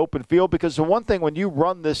miss in the open field. Because the one thing when you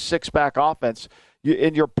run this 6-back offense,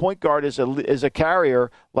 and your point guard is a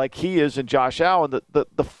carrier like he is in Josh Allen,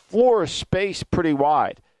 the floor is spaced pretty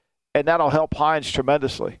wide, and that'll help Hines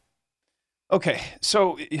tremendously. Okay,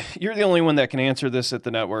 so you're the only one that can answer this at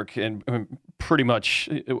the network, and pretty much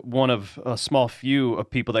one of a small few of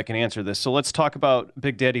people that can answer this. So let's talk about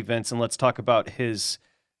Big Daddy Vince, and let's talk about his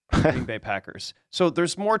Green Bay Packers. So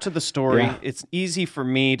there's more to the story. Yeah. It's easy for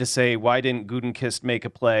me to say, why didn't Gutekunst make a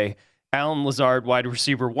play? Allen Lazard, wide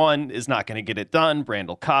receiver 1, is not going to get it done.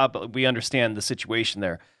 Randall Cobb, we understand the situation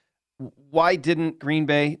there. Why didn't Green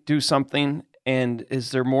Bay do something? And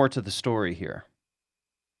is there more to the story here?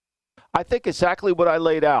 I think exactly what I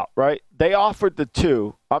laid out, right? They offered the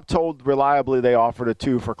 2. I'm told reliably they offered a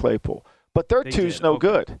 2 for Claypool. But their 2's no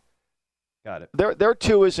good. Got it. Their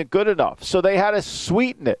 2 isn't good enough. So they had to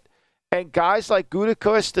sweeten it. And guys like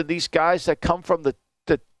Gutekunst and these guys that come from the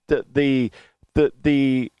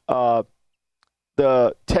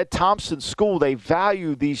Ted Thompson school, they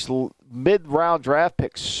value these mid-round draft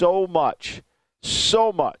picks so much.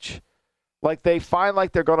 Like they find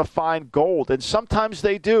like they're going to find gold, and sometimes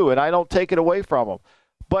they do, and I don't take it away from them.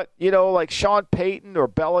 But, like Sean Payton or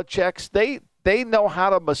Belichick's, they know how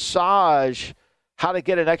to massage how to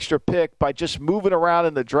get an extra pick by just moving around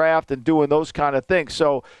in the draft and doing those kind of things.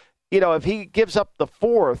 So, if he gives up the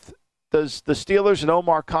 4th, does the Steelers and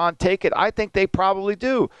Omar Khan take it? I think they probably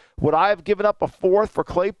do. Would I have given up a 4th for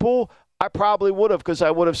Claypool? I probably would have, because I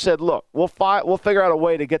would have said, look, we'll figure out a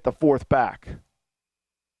way to get the 4th back.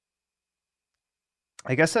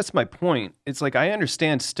 I guess that's my point. It's like I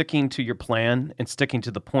understand sticking to your plan and sticking to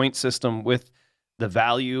the point system with the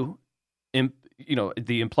value,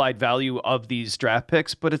 the implied value of these draft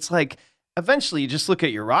picks, but it's like eventually you just look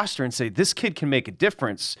at your roster and say, this kid can make a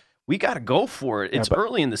difference. We got to go for it. It's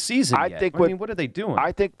early in the season. What are they doing?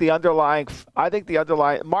 I think the underlying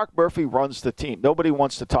Mark Murphy runs the team. Nobody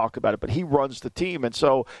wants to talk about it, but he runs the team. And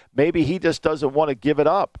so maybe he just doesn't want to give it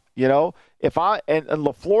up. And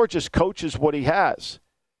LaFleur just coaches what he has.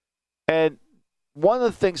 And one of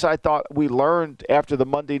the things I thought we learned after the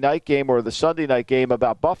Monday night game or the Sunday night game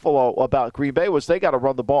about Green Bay was they got to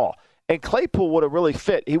run the ball. And Claypool would have really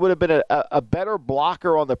fit. He would have been a better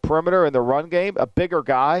blocker on the perimeter in the run game, a bigger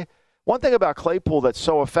guy. One thing about Claypool that's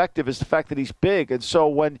so effective is the fact that he's big. And so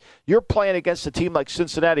when you're playing against a team like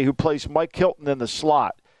Cincinnati who plays Mike Hilton in the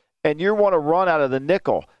slot and you want to run out of the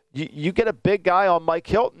nickel, you get a big guy on Mike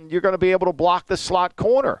Hilton, you're going to be able to block the slot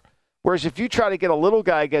corner. Whereas if you try to get a little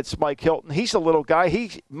guy against Mike Hilton, he's a little guy.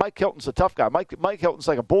 Mike Hilton's a tough guy. Mike Hilton's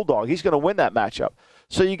like a bulldog. He's going to win that matchup.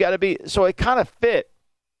 So so it kind of fit.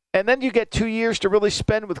 And then you get 2 years to really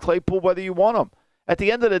spend with Claypool whether you want him. At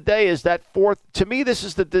the end of the day, is that 4th? To me, this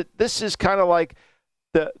is kind of like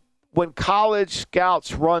when college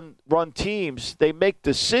scouts run teams, they make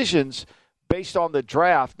decisions based on the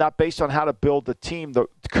draft, not based on how to build the team, the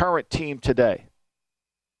current team today.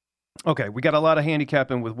 Okay, we got a lot of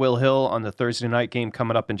handicapping with Will Hill on the Thursday night game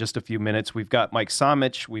coming up in just a few minutes. We've got Mike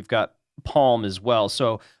Somich, we've got Palm as well.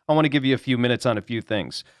 So I want to give you a few minutes on a few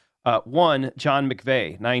things. One, John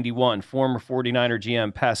McVay, 91, former 49er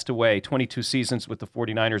GM, passed away, 22 seasons with the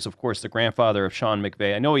 49ers, of course, the grandfather of Sean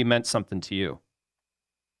McVay. I know he meant something to you.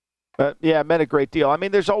 Yeah, it meant a great deal. I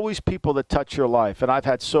mean, there's always people that touch your life, and I've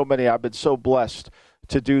had so many. I've been so blessed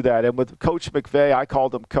to do that. And with Coach McVay, I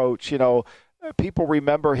called him Coach. people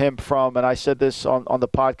remember him from, and I said this on the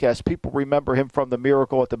podcast, people remember him from the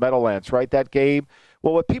Miracle at the Meadowlands, right? That game.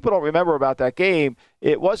 Well, what people don't remember about that game,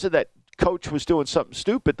 it wasn't that coach was doing something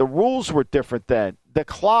stupid. The rules were different then. The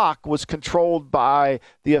clock was controlled by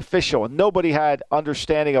the official, and nobody had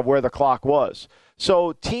understanding of where the clock was.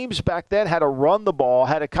 So teams back then had to run the ball,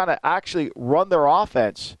 had to kind of actually run their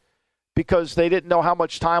offense because they didn't know how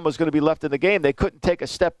much time was going to be left in the game. They couldn't take a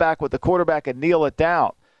step back with the quarterback and kneel it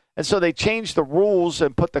down. And so they changed the rules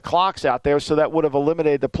and put the clocks out there, so that would have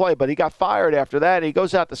eliminated the play. But he got fired after that. He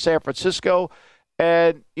goes out to San Francisco,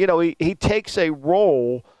 and, you know, he takes a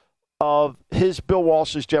role of his Bill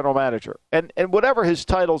Walsh's general manager. And whatever his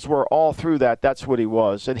titles were all through that, that's what he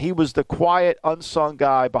was. And he was the quiet, unsung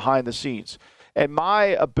guy behind the scenes. And my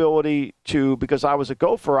ability to, because I was a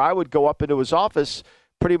gopher, I would go up into his office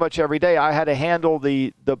pretty much every day. I had to handle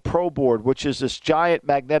the pro board, which is this giant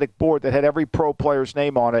magnetic board that had every pro player's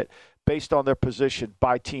name on it based on their position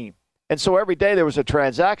by team. And so every day there was a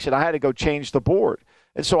transaction, I had to go change the board.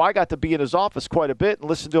 And so I got to be in his office quite a bit and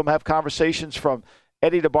listen to him have conversations from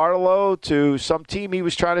Eddie DeBartolo to some team he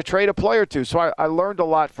was trying to trade a player to. So I learned a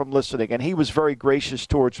lot from listening, and he was very gracious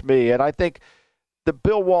towards me. And I think the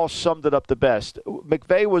Bill Walsh summed it up the best.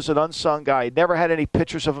 McVay was an unsung guy. He never had any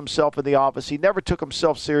pictures of himself in the office. He never took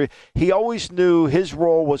himself serious. He always knew his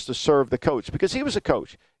role was to serve the coach because he was a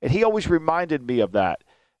coach, and he always reminded me of that.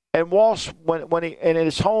 And Walsh, when he in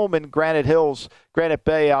his home in Granite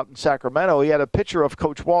Bay out in Sacramento, he had a picture of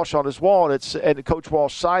Coach Walsh on his wall, and Coach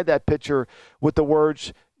Walsh signed that picture with the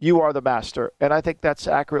words, "You are the master." And I think that's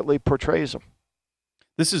accurately portrays him.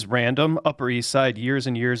 This is random. Upper East Side, years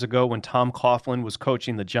and years ago when Tom Coughlin was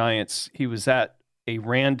coaching the Giants, he was at a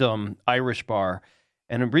random Irish bar.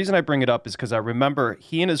 And the reason I bring it up is because I remember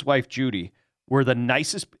he and his wife, Judy, were the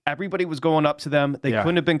nicest. Everybody was going up to them. They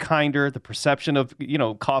couldn't have been kinder. The perception of,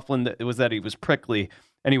 Coughlin was that he was prickly.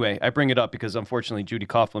 Anyway, I bring it up because, unfortunately, Judy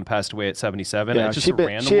Coughlin passed away at 77. Yeah, it's just a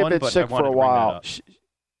random she had one, been but sick I wanted for a to bring that while. up.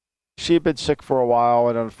 She had been sick for a while,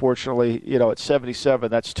 and unfortunately, at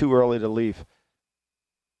 77, that's too early to leave.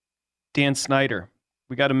 Dan Snyder,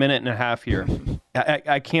 we got a minute and a half here.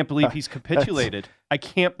 I can't believe he's capitulated. I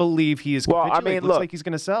can't believe he is capitulated. Well, I mean, looks like he's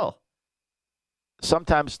going to sell.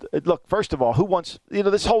 Sometimes, look, first of all, who wants,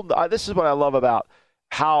 this is what I love about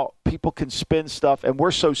how people can spin stuff, and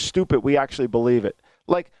we're so stupid we actually believe it.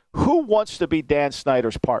 Like, who wants to be Dan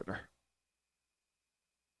Snyder's partner?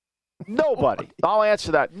 Nobody. I'll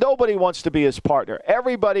answer that. Nobody wants to be his partner.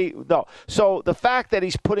 Everybody, no. So the fact that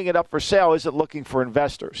he's putting it up for sale isn't looking for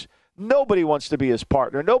investors. Nobody wants to be his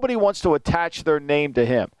partner. Nobody wants to attach their name to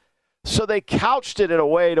him. So they couched it in a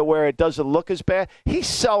way to where it doesn't look as bad. He's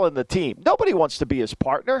selling the team. Nobody wants to be his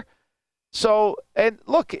partner. So, and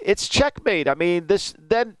look, it's checkmate. I mean,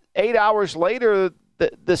 then 8 hours later,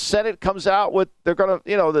 the Senate comes out with, they're going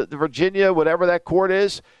to, the Virginia, whatever that court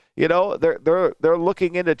is, they're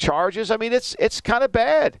looking into charges. I mean, it's kind of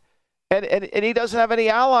bad. And he doesn't have any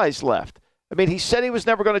allies left. I mean, he said he was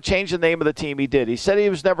never going to change the name of the team. He did. He said he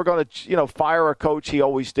was never going to, fire a coach. He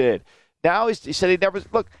always did. Now he said he never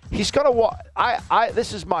 – look, he's going to walk.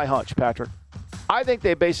 This is my hunch, Patrick. I think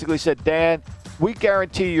they basically said, Dan, we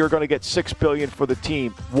guarantee you're going to get $6 billion for the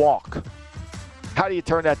team. Walk. How do you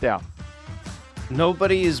turn that down?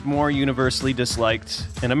 Nobody is more universally disliked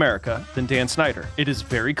in America than Dan Snyder. It is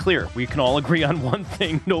very clear. We can all agree on one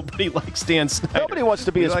thing. Nobody likes Dan Snyder. Nobody wants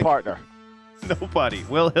to be his partner. Nobody.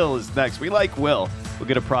 Will Hill is next. We like Will. We'll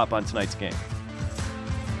get a prop on tonight's game.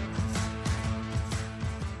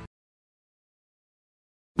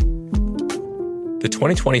 The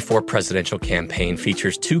 2024 presidential campaign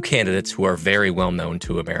features two candidates who are very well known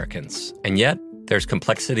to Americans. And yet, there's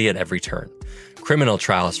complexity at every turn. Criminal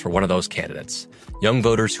trials for one of those candidates. Young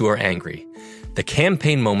voters who are angry. The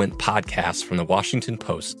Campaign Moment podcast from the Washington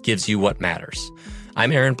Post gives you what matters.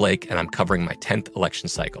 I'm Aaron Blake, and I'm covering my 10th election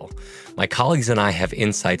cycle. My colleagues and I have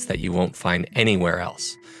insights that you won't find anywhere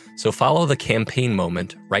else. So follow the Campaign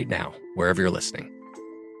Moment right now, wherever you're listening.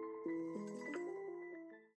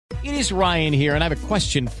 It is Ryan here, and I have a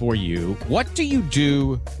question for you. What do you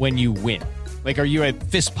do when you win? Like, are you a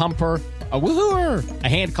fist pumper, a woohooer, a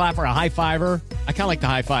hand clapper, a high fiver? I kind of like the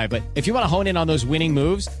high five, but if you want to hone in on those winning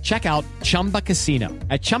moves, check out Chumba Casino.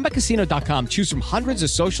 At ChumbaCasino.com, choose from hundreds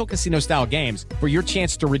of social casino-style games for your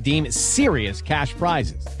chance to redeem serious cash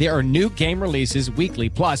prizes. There are new game releases weekly,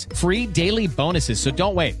 plus free daily bonuses, so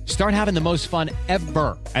don't wait. Start having the most fun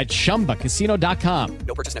ever at ChumbaCasino.com.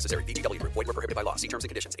 No purchase necessary. VGW. Void where prohibited by law. See terms and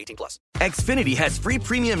conditions. 18+. Xfinity has free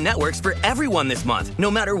premium networks for everyone this month,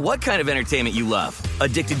 no matter what kind of entertainment you love.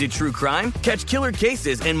 Addicted to true crime? Catch killer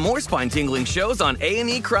cases and more spine-tingling shows shows on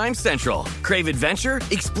A&E Crime Central. Crave adventure?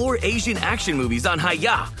 Explore Asian action movies on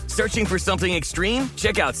Hi-YAH. Searching for something extreme?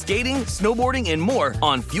 Check out skating, snowboarding, and more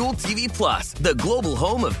on Fuel TV Plus, the global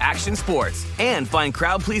home of action sports. And find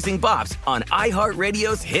crowd-pleasing bops on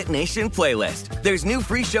iHeartRadio's Hit Nation playlist. There's new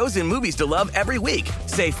free shows and movies to love every week.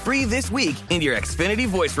 Say free this week in your Xfinity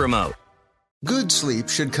voice remote. Good sleep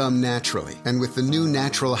should come naturally, and with the new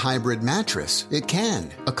Natural Hybrid mattress, it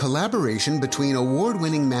can. A collaboration between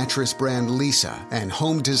award-winning mattress brand Leesa and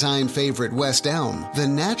home design favorite West Elm, the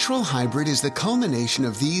Natural Hybrid is the culmination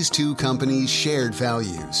of these two companies' shared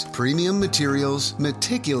values: premium materials,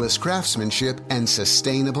 meticulous craftsmanship, and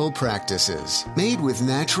sustainable practices. Made with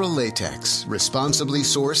natural latex, responsibly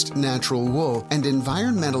sourced natural wool, and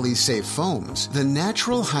environmentally safe foams, the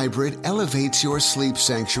Natural Hybrid elevates your sleep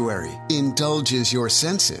sanctuary, indulges your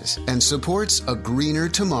senses, and supports a greener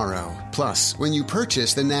tomorrow. Plus, when you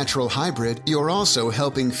purchase the Natural Hybrid, you're also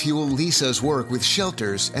helping fuel Leesa's work with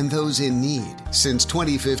shelters and those in need. Since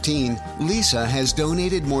 2015, Leesa has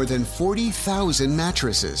donated more than 40,000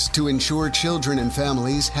 mattresses to ensure children and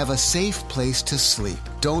families have a safe place to sleep.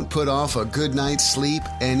 Don't put off a good night's sleep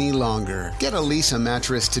any longer. Get a Leesa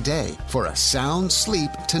mattress today for a sound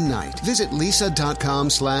sleep tonight. Visit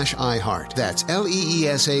leesa.com/iHeart. That's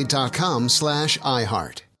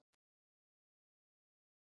LEESA.com/iHeart.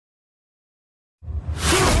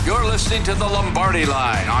 You're listening to the Lombardi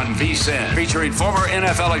Line on VSiN, featuring former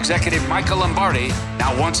NFL executive Michael Lombardi.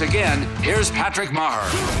 Now, once again, here's Patrick Maher.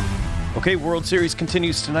 Okay, World Series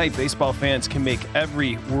continues tonight. Baseball fans can make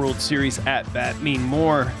every World Series at-bat mean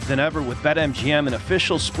more than ever with BetMGM, an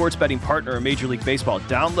official sports betting partner of Major League Baseball.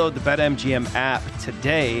 Download the BetMGM app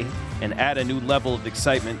today and add a new level of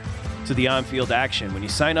excitement to the on-field action. When you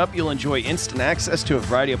sign up, you'll enjoy instant access to a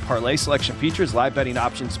variety of parlay selection features, live betting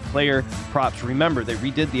options, player props. Remember, they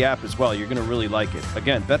redid the app as well. You're going to really like it.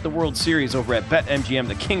 Again, bet the World Series over at BetMGM,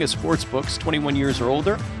 the king of sportsbooks, 21 years or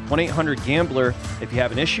older, 1-800-GAMBLER. If you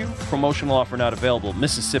have an issue, promotional offer not available,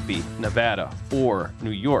 Mississippi, Nevada, or New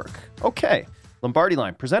York. Okay, Lombardi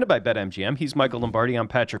Line, presented by BetMGM. He's Michael Lombardi. I'm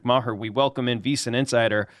Patrick Maher. We welcome in VSiN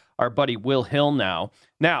insider, our buddy Will Hill now.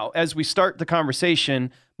 Now, as we start the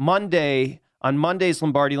conversation, on Monday's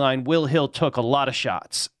Lombardi Line, Will Hill took a lot of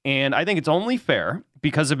shots. And I think it's only fair,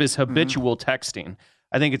 because of his habitual texting,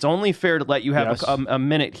 I think it's only fair to let you have a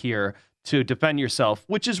minute here to defend yourself,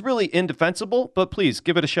 which is really indefensible, but please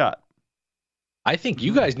give it a shot. I think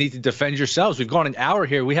you guys need to defend yourselves. We've gone an hour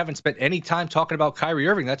here. We haven't spent any time talking about Kyrie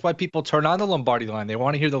Irving. That's why people turn on the Lombardi Line. They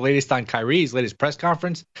want to hear the latest on Kyrie's latest press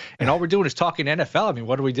conference. And all we're doing is talking NFL. I mean,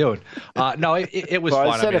 what are we doing? No, it was fun.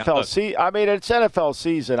 It's it's NFL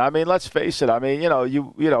season. I mean, let's face it. I mean,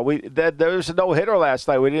 there was a no-hitter last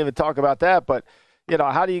night. We didn't even talk about that. But,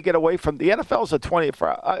 how do you get away from the NFL's a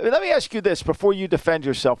 24? Let me ask you this before you defend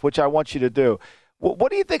yourself, which I want you to do.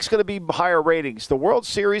 What do you think is going to be higher ratings, the World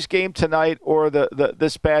Series game tonight or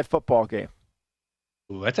this bad football game?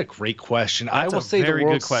 Ooh, that's a great question. I will say the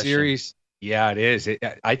World Series. Yeah, it is.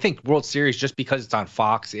 I think World Series, just because it's on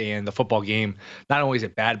Fox and the football game, not only is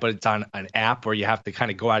it bad, but it's on an app where you have to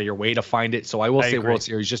kind of go out of your way to find it. So I will say agree. World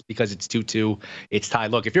Series just because it's 2-2, it's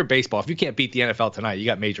tied. Look, if you're baseball, if you can't beat the NFL tonight, you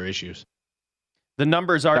got major issues. The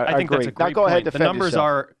numbers are. I think that's a great now go point. Ahead, defend the numbers yourself.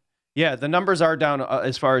 are. Yeah, the numbers are down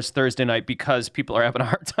as far as Thursday night because people are having a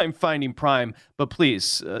hard time finding Prime. But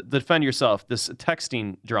please, defend yourself, this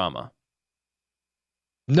texting drama.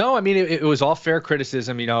 No, I mean, it was all fair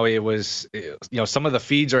criticism. It was, some of the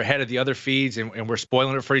feeds are ahead of the other feeds and we're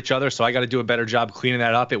spoiling it for each other. So I got to do a better job cleaning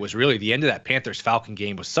that up. It was really the end of that Panthers-Falcon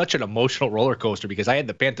game was such an emotional roller coaster because I had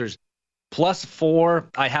the Panthers +4.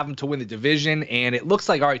 I have them to win the division. And it looks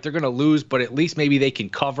like, all right, they're going to lose, but at least maybe they can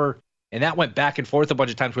cover. And that went back and forth a bunch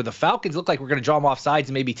of times where the Falcons look like we're going to draw them off sides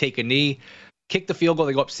and maybe take a knee, kick the field goal,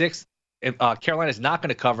 they go up 6. And Carolina's not going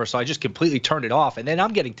to cover, so I just completely turned it off. And then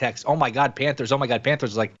I'm getting texts, oh, my God, Panthers.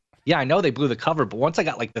 Like, yeah, I know they blew the cover, but once I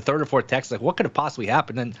got like the third or fourth text, like, what could have possibly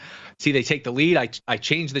happened? And see, they take the lead. I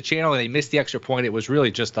changed the channel, and they missed the extra point. It was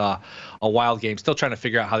really just a wild game. Still trying to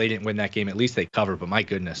figure out how they didn't win that game. At least they covered, but my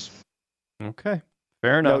goodness. Okay,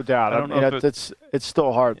 fair enough. No doubt. I mean, it's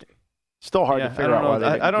still hard. Still hard to figure out why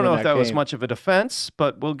they didn't I don't know if that was game. much of a defense,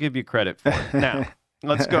 but we'll give you credit for it. Now,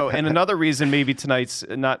 let's go. And another reason maybe tonight's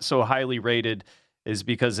not so highly rated is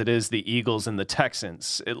because it is the Eagles and the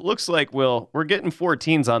Texans. It looks like, we're getting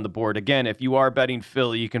 14s on the board. Again, if you are betting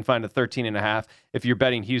Philly, you can find a 13.5. If you're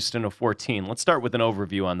betting Houston, a 14. Let's start with an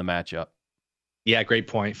overview on the matchup. Yeah, great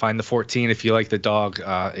point. Find the 14 if you like the dog.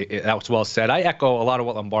 That was well said. I echo a lot of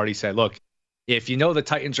what Lombardi said. Look, if you know the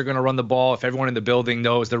Titans are going to run the ball, if everyone in the building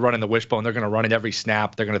knows they're running the wishbone, they're going to run it every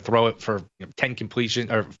snap. They're going to throw it for 10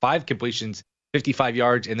 completions or 5 completions 55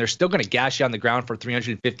 yards, and they're still going to gash you on the ground for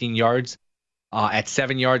 315 yards at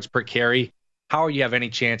 7 yards per carry. How do you have any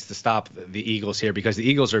chance to stop the Eagles here? Because the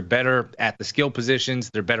Eagles are better at the skill positions.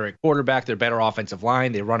 They're better at quarterback. They're better offensive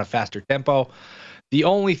line. They run a faster tempo. The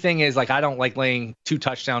only thing is, I don't like laying 2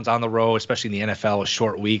 touchdowns on the road, especially in the NFL, a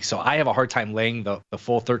short week. So I have a hard time laying the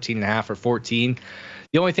full 13.5 or 14.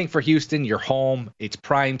 The only thing for Houston, you're home. It's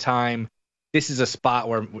prime time. This is a spot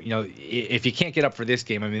where, if you can't get up for this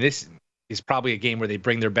game, this is probably a game where they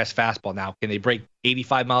bring their best fastball now. Can they break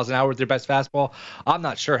 85 miles an hour with their best fastball? I'm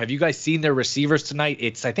not sure. Have you guys seen their receivers tonight?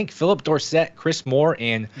 It's, I think, Philip Dorsett, Chris Moore,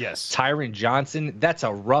 and Tyron Johnson. That's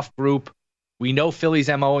a rough group. We know Philly's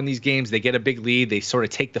MO in these games. They get a big lead. They sort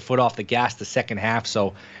of take the foot off the gas the second half.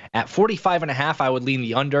 So at 45.5, I would lean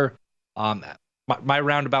the under. My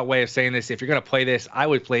roundabout way of saying this, if you're going to play this, I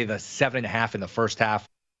would play the 7.5 in the first half.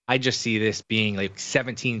 I just see this being like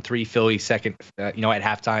 17-3 Philly second, at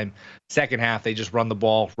halftime. Second half, they just run the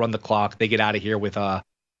ball, run the clock. They get out of here with,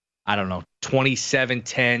 27-10,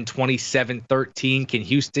 27-13. Can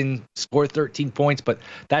Houston score 13 points? But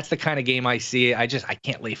that's the kind of game I see. I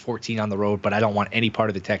can't lay 14 on the road, but I don't want any part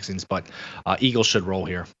of the Texans. But Eagles should roll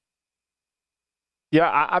here.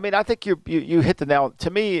 Yeah, I think you hit the nail. To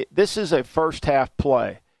me, this is a first half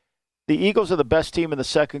play. The Eagles are the best team in the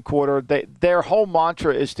second quarter. Their whole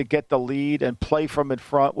mantra is to get the lead and play from in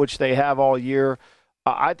front, which they have all year.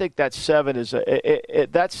 I think that 7 is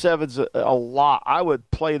seven's a lot. I would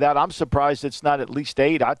play that. I'm surprised it's not at least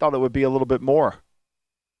 8. I thought it would be a little bit more.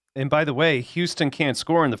 And by the way, Houston can't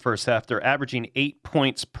score in the first half. They're averaging 8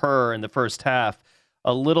 points per in the first half.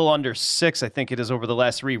 A little under 6, I think it is, over the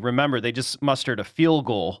last 3. Remember, they just mustered a field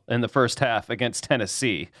goal in the first half against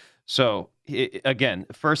Tennessee. So, again,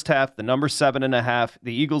 first half, the number 7.5.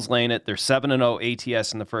 The Eagles laying it. They're 7-0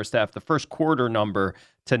 ATS in the first half. The first quarter number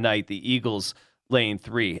tonight, the Eagles laying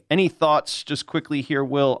 3. Any thoughts just quickly here,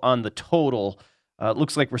 Will, on the total? It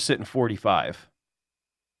looks like we're sitting 45.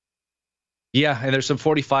 Yeah, and there's some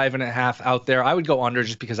 45.5 out there. I would go under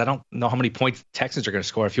just because I don't know how many points the Texans are going to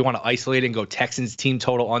score. If you want to isolate it and go Texans team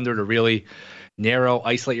total under to really narrow,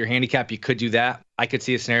 isolate your handicap, you could do that. I could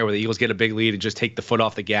see a scenario where the Eagles get a big lead and just take the foot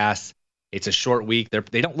off the gas. It's a short week.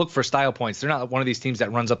 They don't look for style points. They're not one of these teams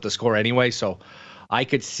that runs up the score anyway. So I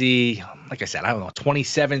could see, like I said,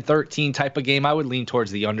 27-13 type of game. I would lean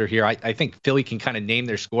towards the under here. I think Philly can kind of name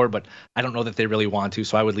their score, but I don't know that they really want to,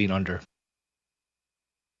 so I would lean under.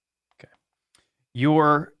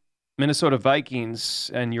 Your Minnesota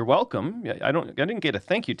Vikings, and you're welcome. I didn't get a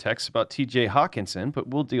thank you text about TJ Hawkinson, but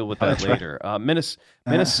we'll deal with that later.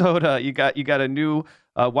 Minnesota, you got a new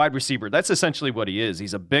wide receiver. That's essentially what he is.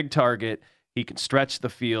 He's a big target. He can stretch the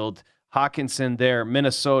field. Hawkinson there,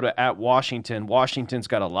 Minnesota at Washington. Washington's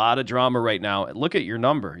got a lot of drama right now. Look at your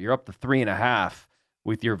number. You're up to 3.5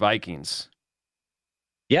 with your Vikings.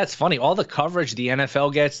 Yeah, it's funny. All the coverage the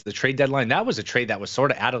NFL gets, the trade deadline, that was a trade that was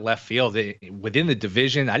sort of out of left field. Within the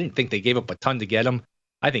division, I didn't think they gave up a ton to get him.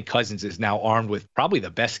 I think Cousins is now armed with probably the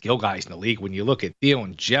best skill guys in the league. When you look at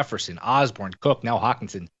Thielen, Jefferson, Osborne, Cook, now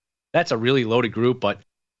Hawkinson, that's a really loaded group. But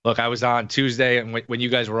look, I was on Tuesday, and when you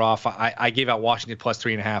guys were off, I gave out Washington plus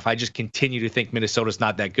 3.5. I just continue to think Minnesota's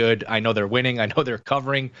not that good. I know they're winning. I know they're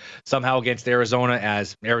covering somehow against Arizona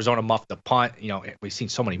as Arizona muffed the punt. We've seen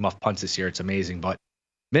so many muffed punts this year. It's amazing. But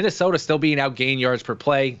Minnesota still being outgained yards per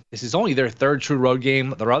play. This is only their third true road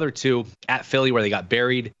game. Their other 2 at Philly, where they got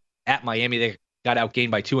buried. At Miami, they got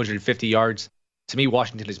outgained by 250 yards. To me,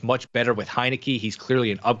 Washington is much better with Heineke. He's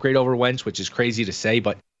clearly an upgrade over Wentz, which is crazy to say,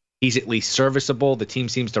 but he's at least serviceable. The team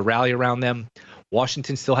seems to rally around them.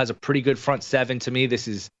 Washington still has a pretty good front 7. To me, this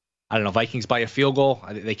is, Vikings by a field goal.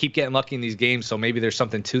 They keep getting lucky in these games, so maybe there's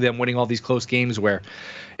something to them winning all these close games where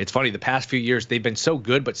it's funny, the past few years, they've been so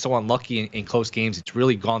good but so unlucky in close games. It's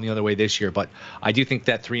really gone the other way this year, but I do think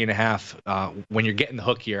that 3.5, when you're getting the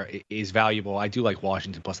hook here, is valuable. I do like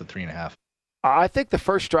Washington plus the 3.5. I think the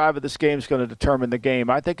first drive of this game is going to determine the game.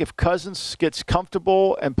 I think if Cousins gets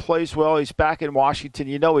comfortable and plays well, he's back in Washington.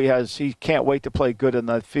 He can't wait to play good in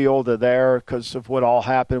the field there because of what all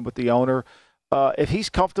happened with the owner. If he's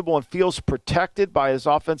comfortable and feels protected by his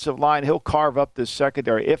offensive line, he'll carve up this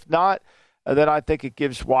secondary. If not, then I think it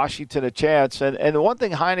gives Washington a chance. And the one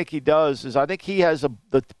thing Heineke does is I think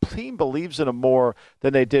the team believes in him more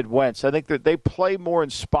than they did Wentz. I think that they play more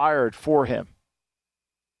inspired for him.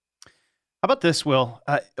 How about this, Will?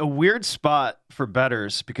 A weird spot for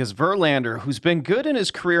bettors because Verlander, who's been good in his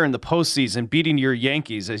career in the postseason, beating your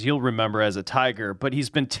Yankees, as you'll remember as a Tiger, but he's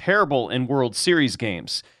been terrible in World Series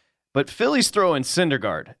games. But Philly's throwing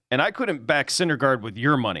Syndergaard, and I couldn't back Syndergaard with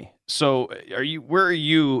your money. So where are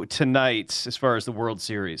you tonight as far as the World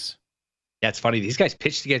Series? Yeah, it's funny. These guys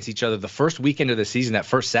pitched against each other the first weekend of the season, that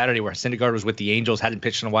first Saturday where Syndergaard was with the Angels, hadn't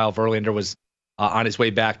pitched in a while. Verlander was on his way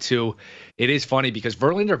back, too. It is funny because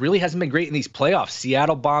Verlander really hasn't been great in these playoffs.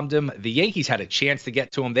 Seattle bombed him. The Yankees had a chance to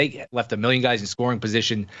get to him. They left a million guys in scoring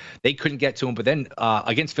position. They couldn't get to him. But then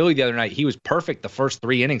against Philly the other night, he was perfect the first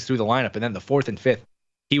 3 innings through the lineup. And then the fourth and fifth,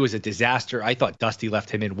 he was a disaster. I thought Dusty left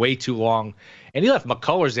him in way too long. And he left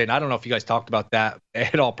McCullers in. I don't know if you guys talked about that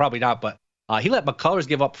at all. Probably not. But he let McCullers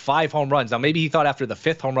give up 5 home runs. Now, maybe he thought after the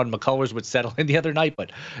 5th home run, McCullers would settle in the other night.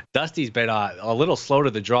 But Dusty's been a little slow to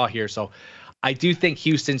the draw here. So I do think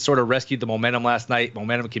Houston sort of rescued the momentum last night.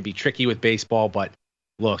 Momentum can be tricky with baseball. But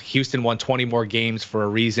look, Houston won 20 more games for a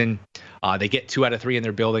reason. They get 2 out of 3 in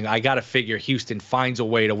their building. I got to figure Houston finds a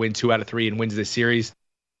way to win 2 out of 3 and wins this series.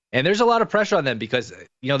 And there's a lot of pressure on them because,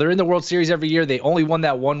 they're in the World Series every year. They only won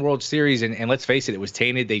that one World Series. And let's face it, it was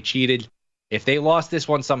tainted. They cheated. If they lost this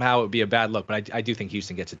one somehow, it would be a bad look. But I do think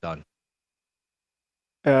Houston gets it done.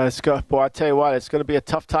 I tell you what, it's going to be a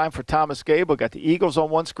tough time for Thomas Gable. Got the Eagles on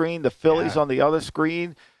one screen, the Phillies on the other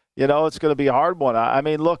screen. It's going to be a hard one. I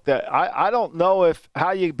mean, look, I don't know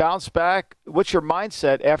how you bounce back. What's your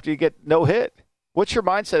mindset after you get no hit? What's your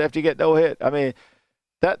mindset after you get no hit? I mean,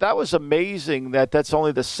 that was amazing that's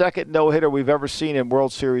only the second no-hitter we've ever seen in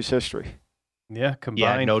World Series history. Yeah,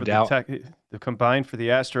 combined. Yeah, no doubt. The combined for the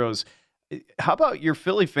Astros. How about your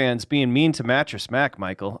Philly fans being mean to Mattress Mac,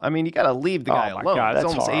 Michael? I mean, you got to leave the guy alone. God, He's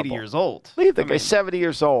almost horrible. 80 years old. Leave the guy, 70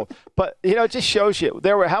 years old. But, it just shows you.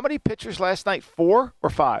 There were how many pitchers last night? 4 or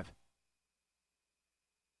 5?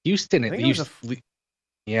 Houston,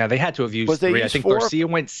 yeah, they had to have used 3. I think 4? Garcia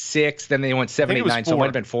went 6, then they went 7, 8, 9, so it might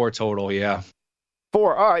have been 4 total, yeah.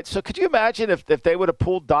 4. All right. So could you imagine if they would have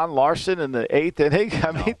pulled Don Larson in the 8th inning?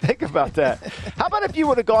 I mean, think about that. How about if you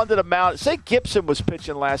would have gone to the mound? Say Gibson was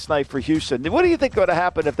pitching last night for Houston. What do you think would have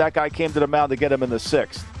happened if that guy came to the mound to get him in the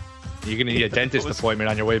 6th? You're going to need a dentist appointment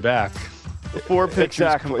on your way back. 4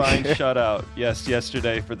 pitchers combined shutout. Yes,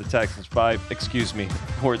 yesterday for the Texans. For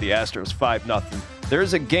the Astros, 5-0.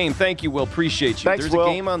 There's a game. Thank you, Will. Appreciate you. Thanks, There's Will.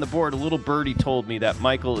 A game on the board. A little birdie told me that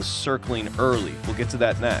Michael is circling early. We'll get to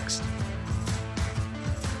that next.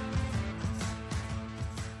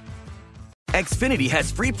 Xfinity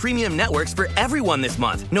has free premium networks for everyone this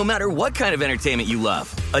month, no matter what kind of entertainment you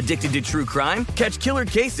love. Addicted to true crime? Catch killer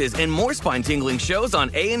cases and more spine-tingling shows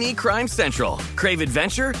on A&E Crime Central. Crave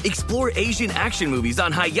adventure? Explore Asian action movies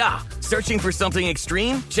on Hi-YAH. Searching for something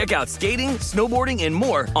extreme? Check out skating, snowboarding, and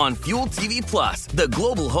more on Fuel TV Plus, the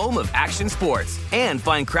global home of action sports. And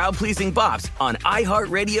find crowd-pleasing bops on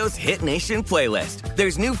iHeartRadio's Hit Nation playlist.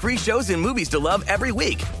 There's new free shows and movies to love every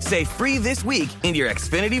week. Say free this week in your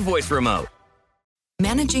Xfinity voice remote.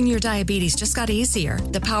 Managing your diabetes just got easier.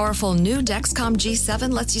 The powerful new Dexcom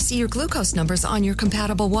G7 lets you see your glucose numbers on your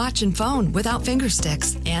compatible watch and phone without finger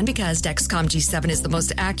sticks. And because Dexcom G7 is the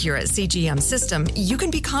most accurate CGM system, you can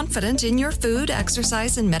be confident in your food,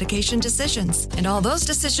 exercise, and medication decisions. And all those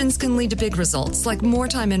decisions can lead to big results like more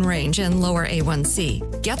time in range and lower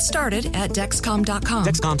A1C. Get started at Dexcom.com.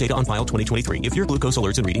 Dexcom data on file 2023. If your glucose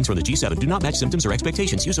alerts and readings from the G7 do not match symptoms or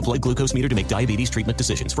expectations, use a blood glucose meter to make diabetes treatment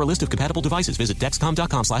decisions. For a list of compatible devices, visit Dexcom.com/compatibility.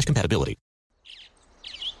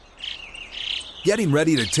 Getting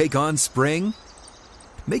ready to take on spring?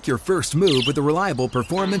 Make your first move with the reliable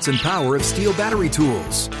performance and power of Steel battery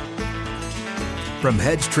tools. From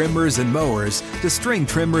hedge trimmers and mowers to string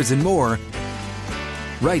trimmers and more,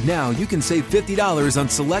 right now you can save $50 on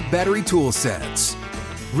select battery tool sets.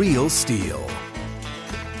 Real Steel.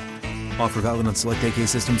 Offer valid on select AK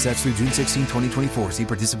system sets through June 16, 2024. See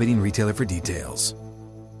participating retailer for details.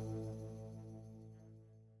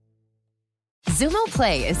 Xumo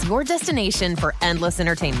Play is your destination for endless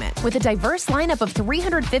entertainment. With a diverse lineup of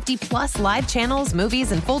 350-plus live channels,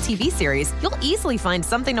 movies, and full TV series, you'll easily find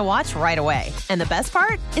something to watch right away. And the best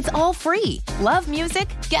part? It's all free. Love music?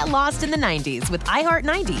 Get lost in the 90s with iHeart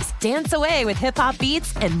 90s. Dance away with hip-hop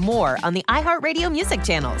beats and more on the iHeartRadio music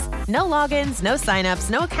channels. No logins, no signups,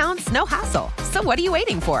 no accounts, no hassle. So what are you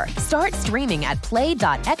waiting for? Start streaming at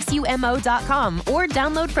play.xumo.com or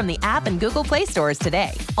download from the app and Google Play stores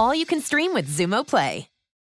today. All you can stream with Xumo Play.